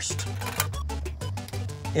first.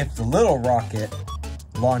 If the little rocket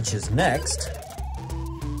launches next,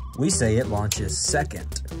 we say it launches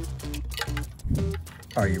second.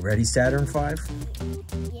 Are you ready, Saturn V?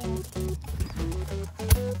 Yeah.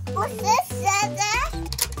 What's this, Saturn?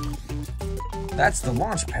 That's the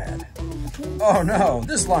launch pad. Oh no,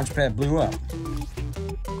 this launch pad blew up.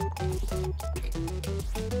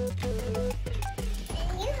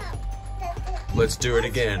 Let's do it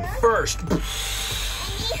again. First,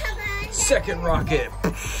 second rocket,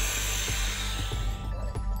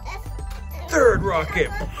 third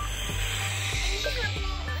rocket.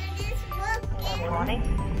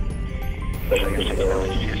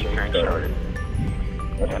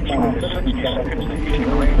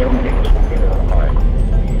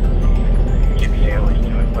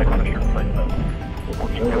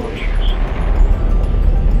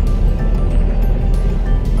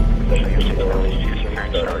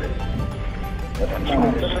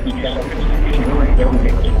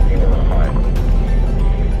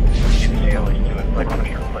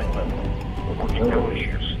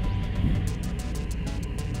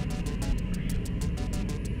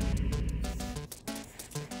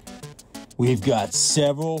 We've got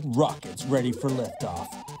several rockets ready for liftoff.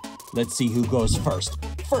 Let's see who goes first.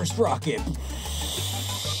 First rocket.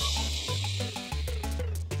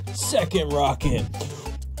 Second rocket.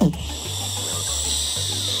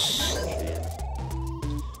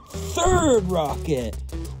 Third rocket.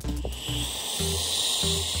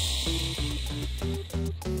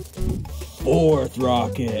 Fourth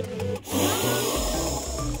rocket.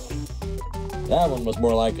 That one was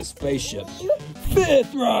more like a spaceship.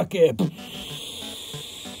 Fifth rocket.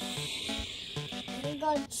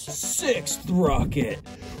 Sixth rocket.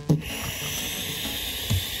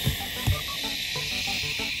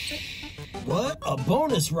 What? A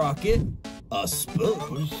bonus rocket? A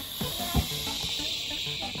spoon?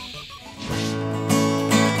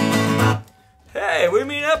 Hey, we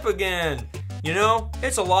meet up again. You know,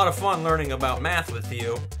 it's a lot of fun learning about math with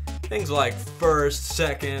you. Things like first,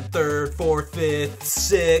 second, third, fourth, fifth,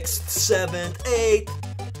 sixth, seventh, eighth,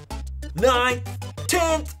 ninth,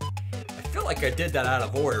 10th. I feel like I did that out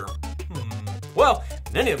of order. Well,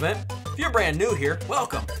 in any event, if you're brand new here,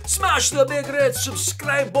 welcome. Smash the big red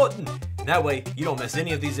subscribe button. And that way, you don't miss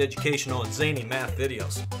any of these educational and zany math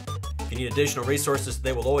videos. If you need additional resources,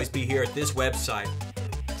 they will always be here at this website.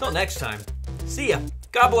 Until next time, see ya.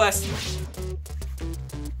 God bless.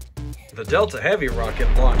 The Delta Heavy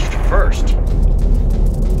rocket launched first.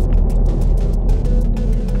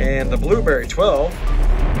 And the Blueberry 12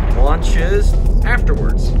 launches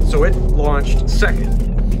afterwards. So it launched second.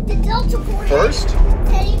 The Delta 4 First.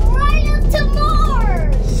 heading right up to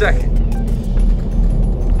Mars. Second.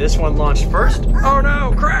 This one launched first. Oh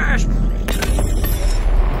no, crash!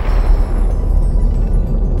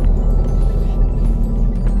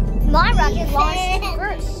 My rocket launched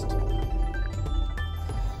first.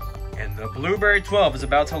 And the Blueberry 12 is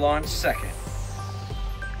about to launch second.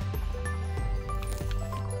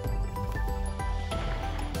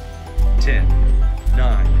 Ten,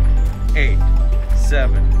 9, 8,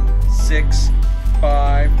 7, 6,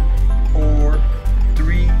 5, 4,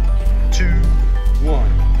 3, 2,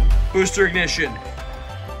 1. Booster ignition.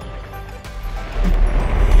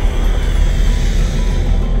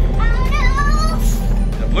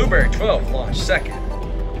 The Blueberry 12 launched second.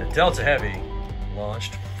 The Delta Heavy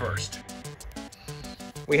launched first.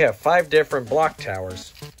 We have 5 different block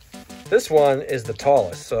towers. This one is the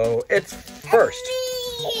tallest, so it's first.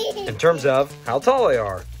 In terms of how tall they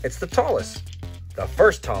are, it's the tallest. The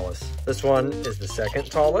first tallest. This one is the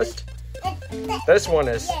second tallest. This one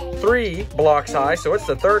is 3 blocks high, so it's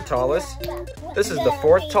the third tallest. This is the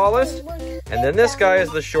 4th tallest. And then this guy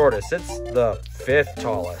is the shortest. It's the 5th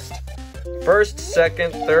tallest. 1st,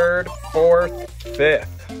 2nd, 3rd, 4th, 5th.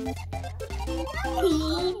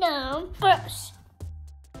 Keenumbers.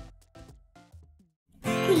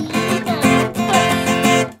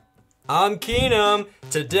 I'm Keenum.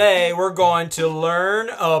 Today we're going to learn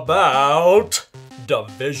about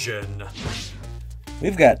division.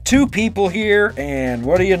 We've got 2 people here, and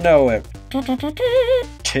what do you know it?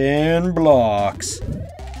 10 blocks.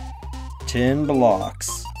 10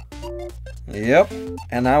 blocks. Yep,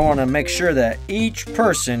 and I want to make sure that each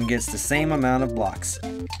person gets the same amount of blocks.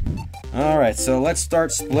 Alright, so let's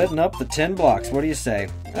start splitting up the 10 blocks. What do you say?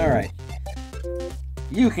 Alright.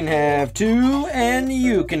 You can have 2 and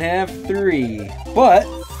you can have 3. But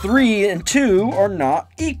 3 and 2 are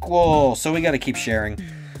not equal, so we got to keep sharing.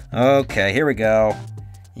 Okay, here we go.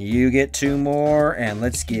 You get 2 more, and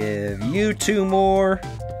let's give you 2 more.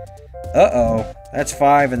 Uh-oh, that's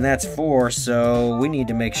 5 and that's 4, so we need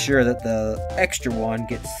to make sure that the extra one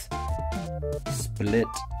gets split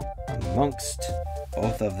amongst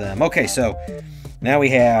both of them. Okay, so now we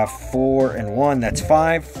have 4 and 1, that's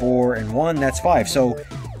 5. 4 and 1, that's 5. So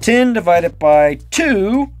 10 divided by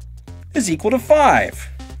 2 is equal to 5.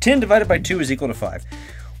 10 divided by 2 is equal to 5.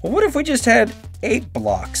 Well, what if we just had 8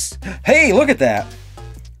 blocks? Hey, look at that.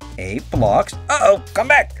 8 blocks. Uh-oh, come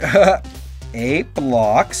back. 8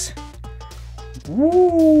 blocks.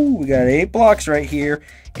 Woo, we got 8 blocks right here.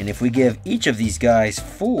 And if we give each of these guys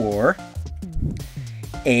 4,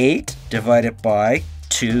 8 divided by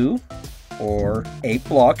 2, or 8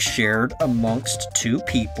 blocks shared amongst 2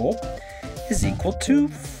 people, is equal to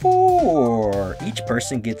 4. Each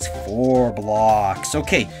person gets 4 blocks.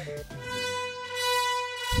 Okay.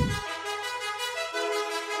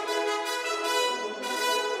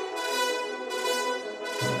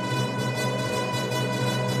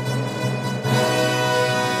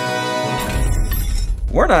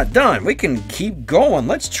 We're not done. We can keep going.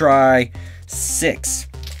 Let's try 6.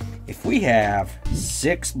 If we have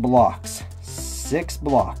 6 blocks,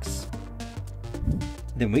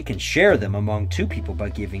 then we can share them among 2 people by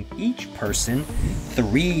giving each person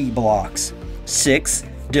 3 blocks. 6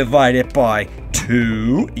 divided by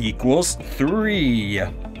 2 equals 3.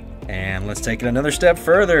 And let's take it another step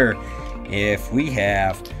further. If we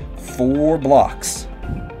have 4 blocks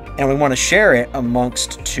and we want to share it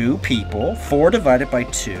amongst 2 people, 4 divided by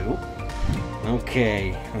 2.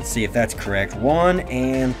 Okay, let's see if that's correct. 1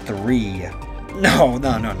 and 3. No.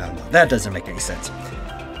 That doesn't make any sense.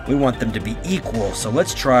 We want them to be equal, so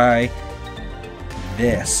let's try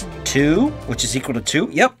this. 2, which is equal to 2.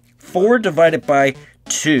 Yep, 4 divided by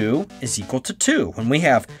 2 is equal to 2. When we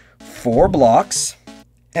have 4 blocks,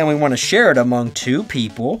 and we want to share it among 2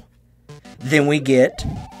 people, then we get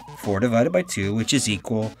 4 divided by 2, which is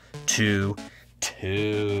equal to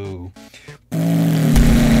 2.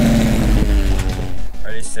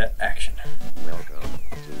 Ready, set, action. Welcome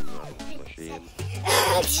to machine.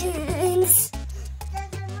 Actions.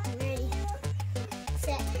 Ready,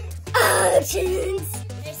 set, actions.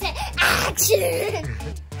 I said action.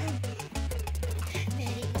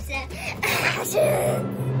 Ready, set,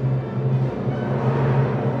 action.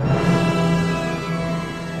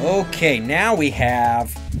 Okay, now we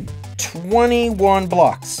have 21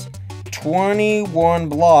 blocks. 21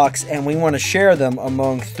 blocks, and we want to share them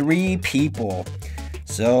among 3 people.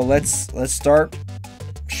 So let's start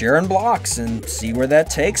sharing blocks and see where that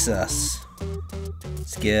takes us.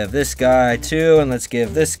 Let's give this guy 2, and let's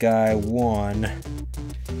give this guy 1.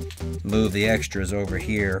 Move the extras over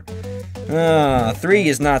here. 3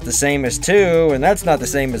 is not the same as 2, and that's not the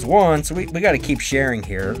same as 1, so we got to keep sharing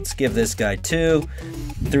here. Let's give this guy 2.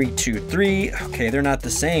 3, 2, 3. Okay, they're not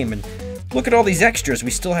the same, and look at all these extras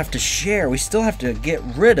we still have to share. We still have to get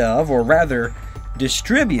rid of, or rather,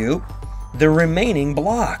 distribute the remaining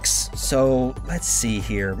blocks. So let's see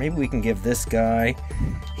here. Maybe we can give this guy,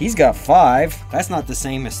 he's got 5. That's not the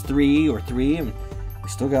same as 3 or 3, and we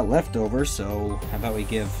still got leftovers. So how about we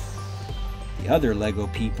give the other Lego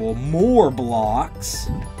people more blocks?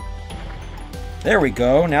 There we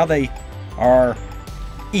go. Now they are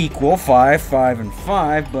equal, 5, 5, and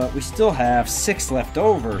 5, but we still have 6 left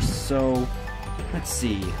over. So let's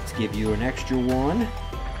see. Let's give you an extra 1.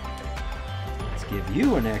 Let's give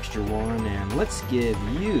you an extra 1, and let's give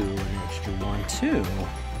you an extra 1 too.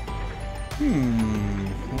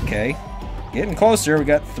 Okay. Getting closer. We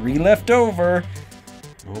got 3 left over.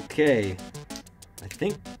 Okay. I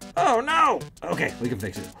think. Oh no! Okay, we can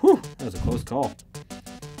fix it. Whew, that was a close call.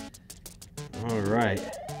 Alright.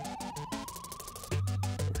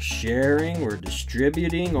 Sharing, we're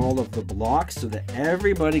distributing all of the blocks so that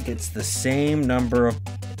everybody gets the same number of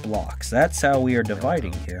blocks. That's how we are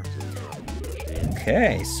dividing here.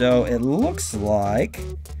 Okay, so it looks like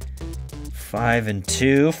 5 and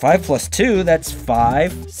 2. 5 plus 2, that's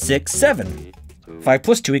 5, 6, 7. 5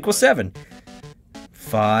 plus 2 equals 7.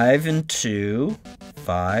 5 and 2,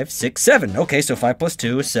 5, 6, 7. Okay, so 5 plus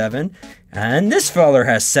 2 is 7. And this feller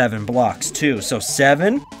has 7 blocks too. So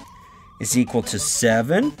 7 is equal to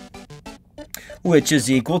 7, which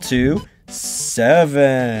is equal to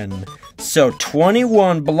 7. So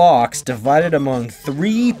 21 blocks divided among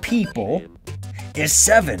 3 people is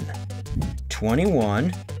 7.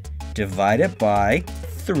 21 divided by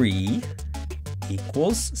 3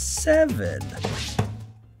 equals 7.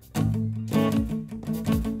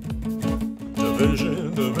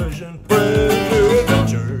 Division, division, brand new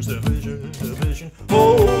adventures. Division, division,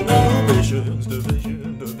 whole new missions.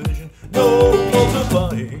 Division, division, no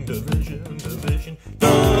multiplying. Division, division,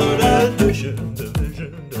 not addition.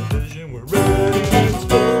 Division, division, we're ready to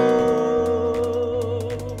start.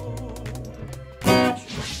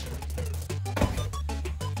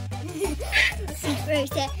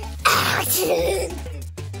 First, action.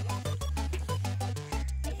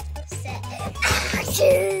 Set,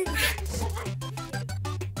 action.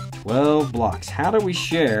 12 blocks. How do we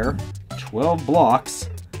share 12 blocks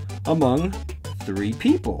among 3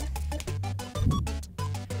 people?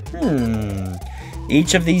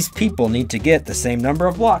 Each of these people need to get the same number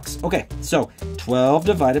of blocks. Okay, so 12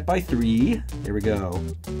 divided by 3. Here we go.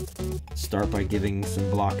 Start by giving some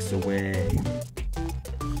blocks away.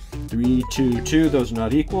 3, 2, 2. Those are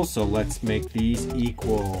not equal, so let's make these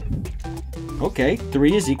equal. Okay,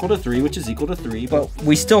 3 is equal to 3, which is equal to 3, but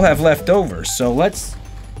we still have leftovers, so let's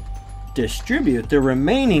distribute the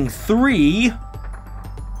remaining 3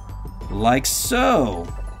 like so.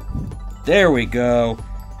 There we go.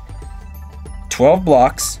 12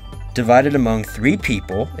 blocks divided among 3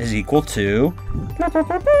 people is equal to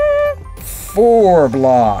 4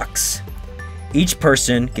 blocks. Each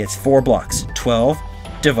person gets 4 blocks. 12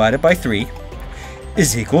 divided by 3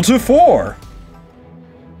 is equal to 4.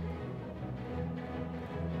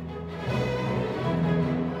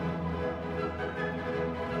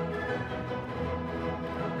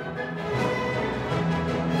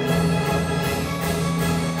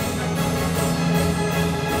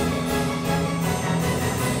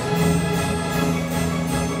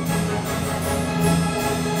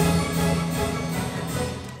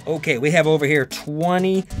 Okay, we have over here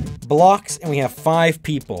 20 blocks, and we have 5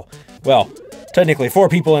 people. Well, technically 4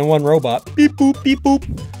 people and 1 robot. Beep boop, beep boop.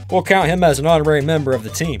 We'll count him as an honorary member of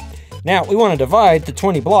the team. Now, we want to divide the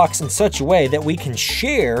 20 blocks in such a way that we can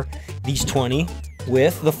share these 20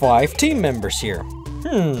 with the 5 team members here.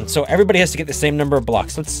 So everybody has to get the same number of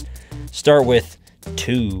blocks. Let's start with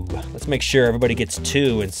 2. Let's make sure everybody gets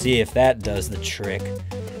 2 and see if that does the trick.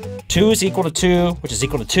 2 is equal to 2, which is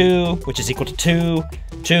equal to 2, which is equal to 2,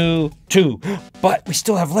 2, 2. But we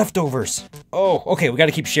still have leftovers. Oh, okay, we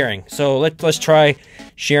gotta keep sharing. So let's try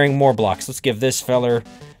sharing more blocks. Let's give this feller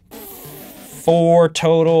 4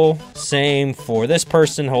 total. Same for this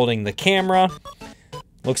person holding the camera.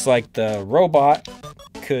 Looks like the robot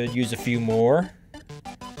could use a few more.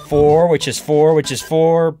 4, which is 4, which is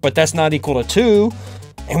 4, but that's not equal to 2.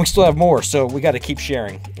 And we still have more, so we got to keep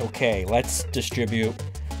sharing. Okay, let's distribute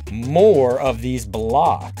more of these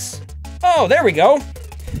blocks. Oh, there we go.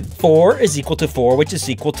 4 is equal to 4, which is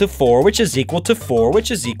equal to 4, which is equal to 4,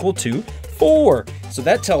 which is equal to 4. So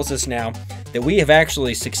that tells us now that we have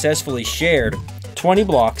actually successfully shared 20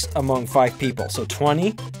 blocks among 5 people. So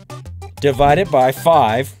 20 divided by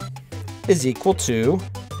 5 is equal to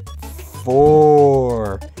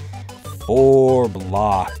 4. 4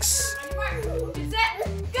 blocks.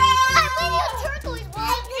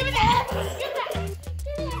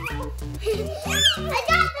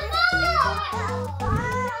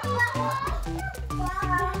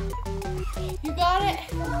 You got it.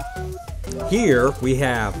 Here we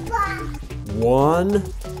have 1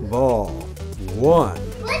 ball. 1.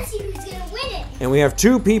 Let's see who's gonna win it. And we have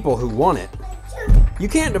 2 people who won it. You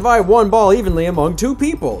can't divide 1 ball evenly among 2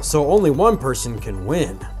 people, so only 1 person can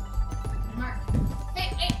win. Mark.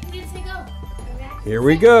 Hey, who did say go? Here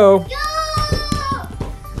we go. Go!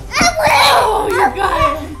 Oh, you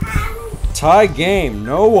got it. Tie game,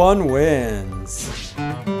 no one wins.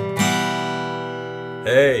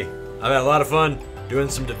 Hey, I've had a lot of fun doing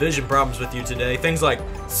some division problems with you today. Things like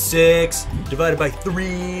 6 divided by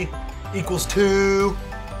 3 equals 2.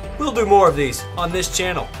 We'll do more of these on this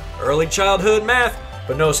channel. Early childhood math,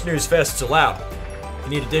 but no snooze fests allowed. If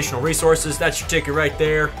you need additional resources, that's your ticket right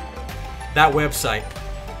there. That website.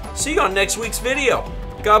 See you on next week's video.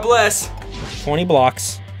 God bless. 20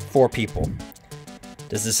 blocks, 4 people.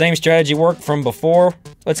 Does the same strategy work from before?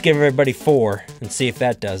 Let's give everybody 4 and see if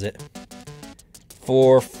that does it.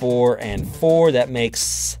 4, 4, and 4. That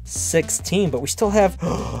makes 16, but we still have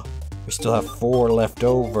 4 left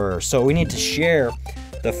over. So we need to share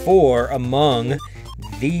the 4 among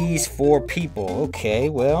these 4 people. Okay,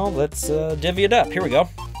 well, let's divvy it up. Here we go.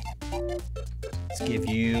 Let's give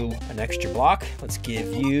you an extra block. Let's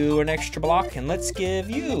give you an extra block, and let's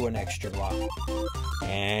give you an extra block.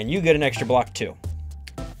 And you get an extra block too.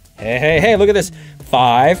 Hey, look at this.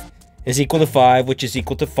 5 is equal to 5, which is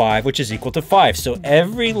equal to 5, which is equal to 5. So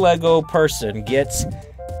every Lego person gets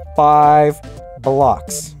 5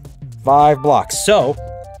 blocks. 5 blocks. So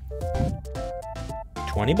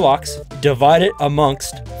 20 blocks divided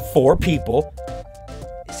amongst 4 people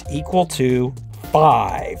is equal to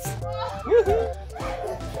 5. Woohoo!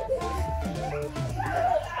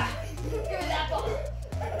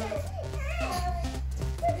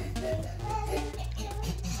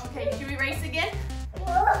 Okay, should we race again?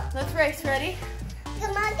 Let's race, ready?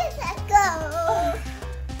 Come on, let's go.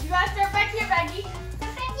 You gotta start back here, Maggie.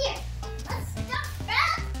 Start back here. Let's start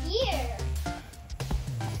back here.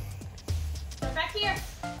 Start back here.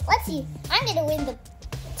 Let's see. I'm gonna win the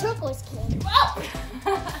turquoise can. Oh!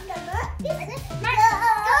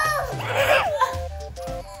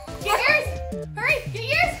 Get yours! Hurry, get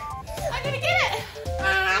yours! I'm gonna get it!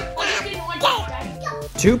 One,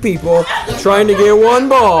 2 people trying to get 1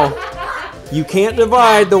 ball. You can't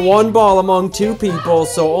divide the 1 ball among 2 people,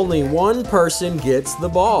 so only 1 person gets the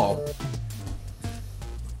ball.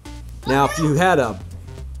 Now, if you had a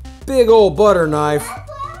big old butter knife,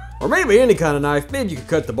 or maybe any kind of knife, maybe you could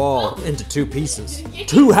cut the ball into 2 pieces,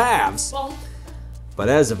 2 halves. But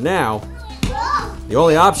as of now, the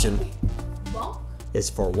only option is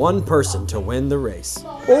for 1 person to win the race.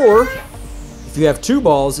 Or, if you have 2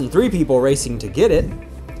 balls and 3 people racing to get it,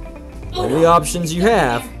 the only options you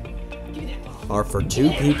have are for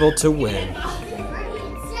 2 people to win. I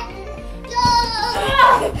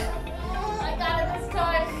got it this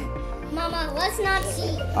time. Mama, let's not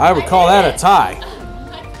see. I would call that a tie.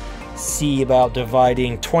 See about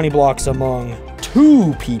dividing 20 blocks among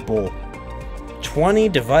 2 people. 20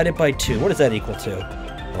 divided by 2. What does that equal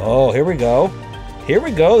to? Oh, here we go. Here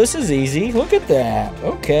we go. This is easy. Look at that.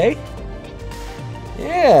 Okay.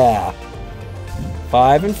 Yeah.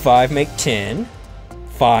 5 and 5 make 10.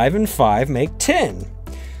 5 and 5 make 10.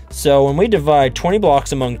 So when we divide 20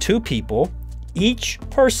 blocks among 2 people, each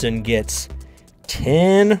person gets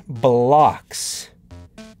 10 blocks.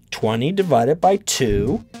 20 divided by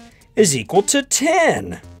 2 is equal to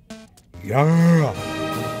 10. Yeah.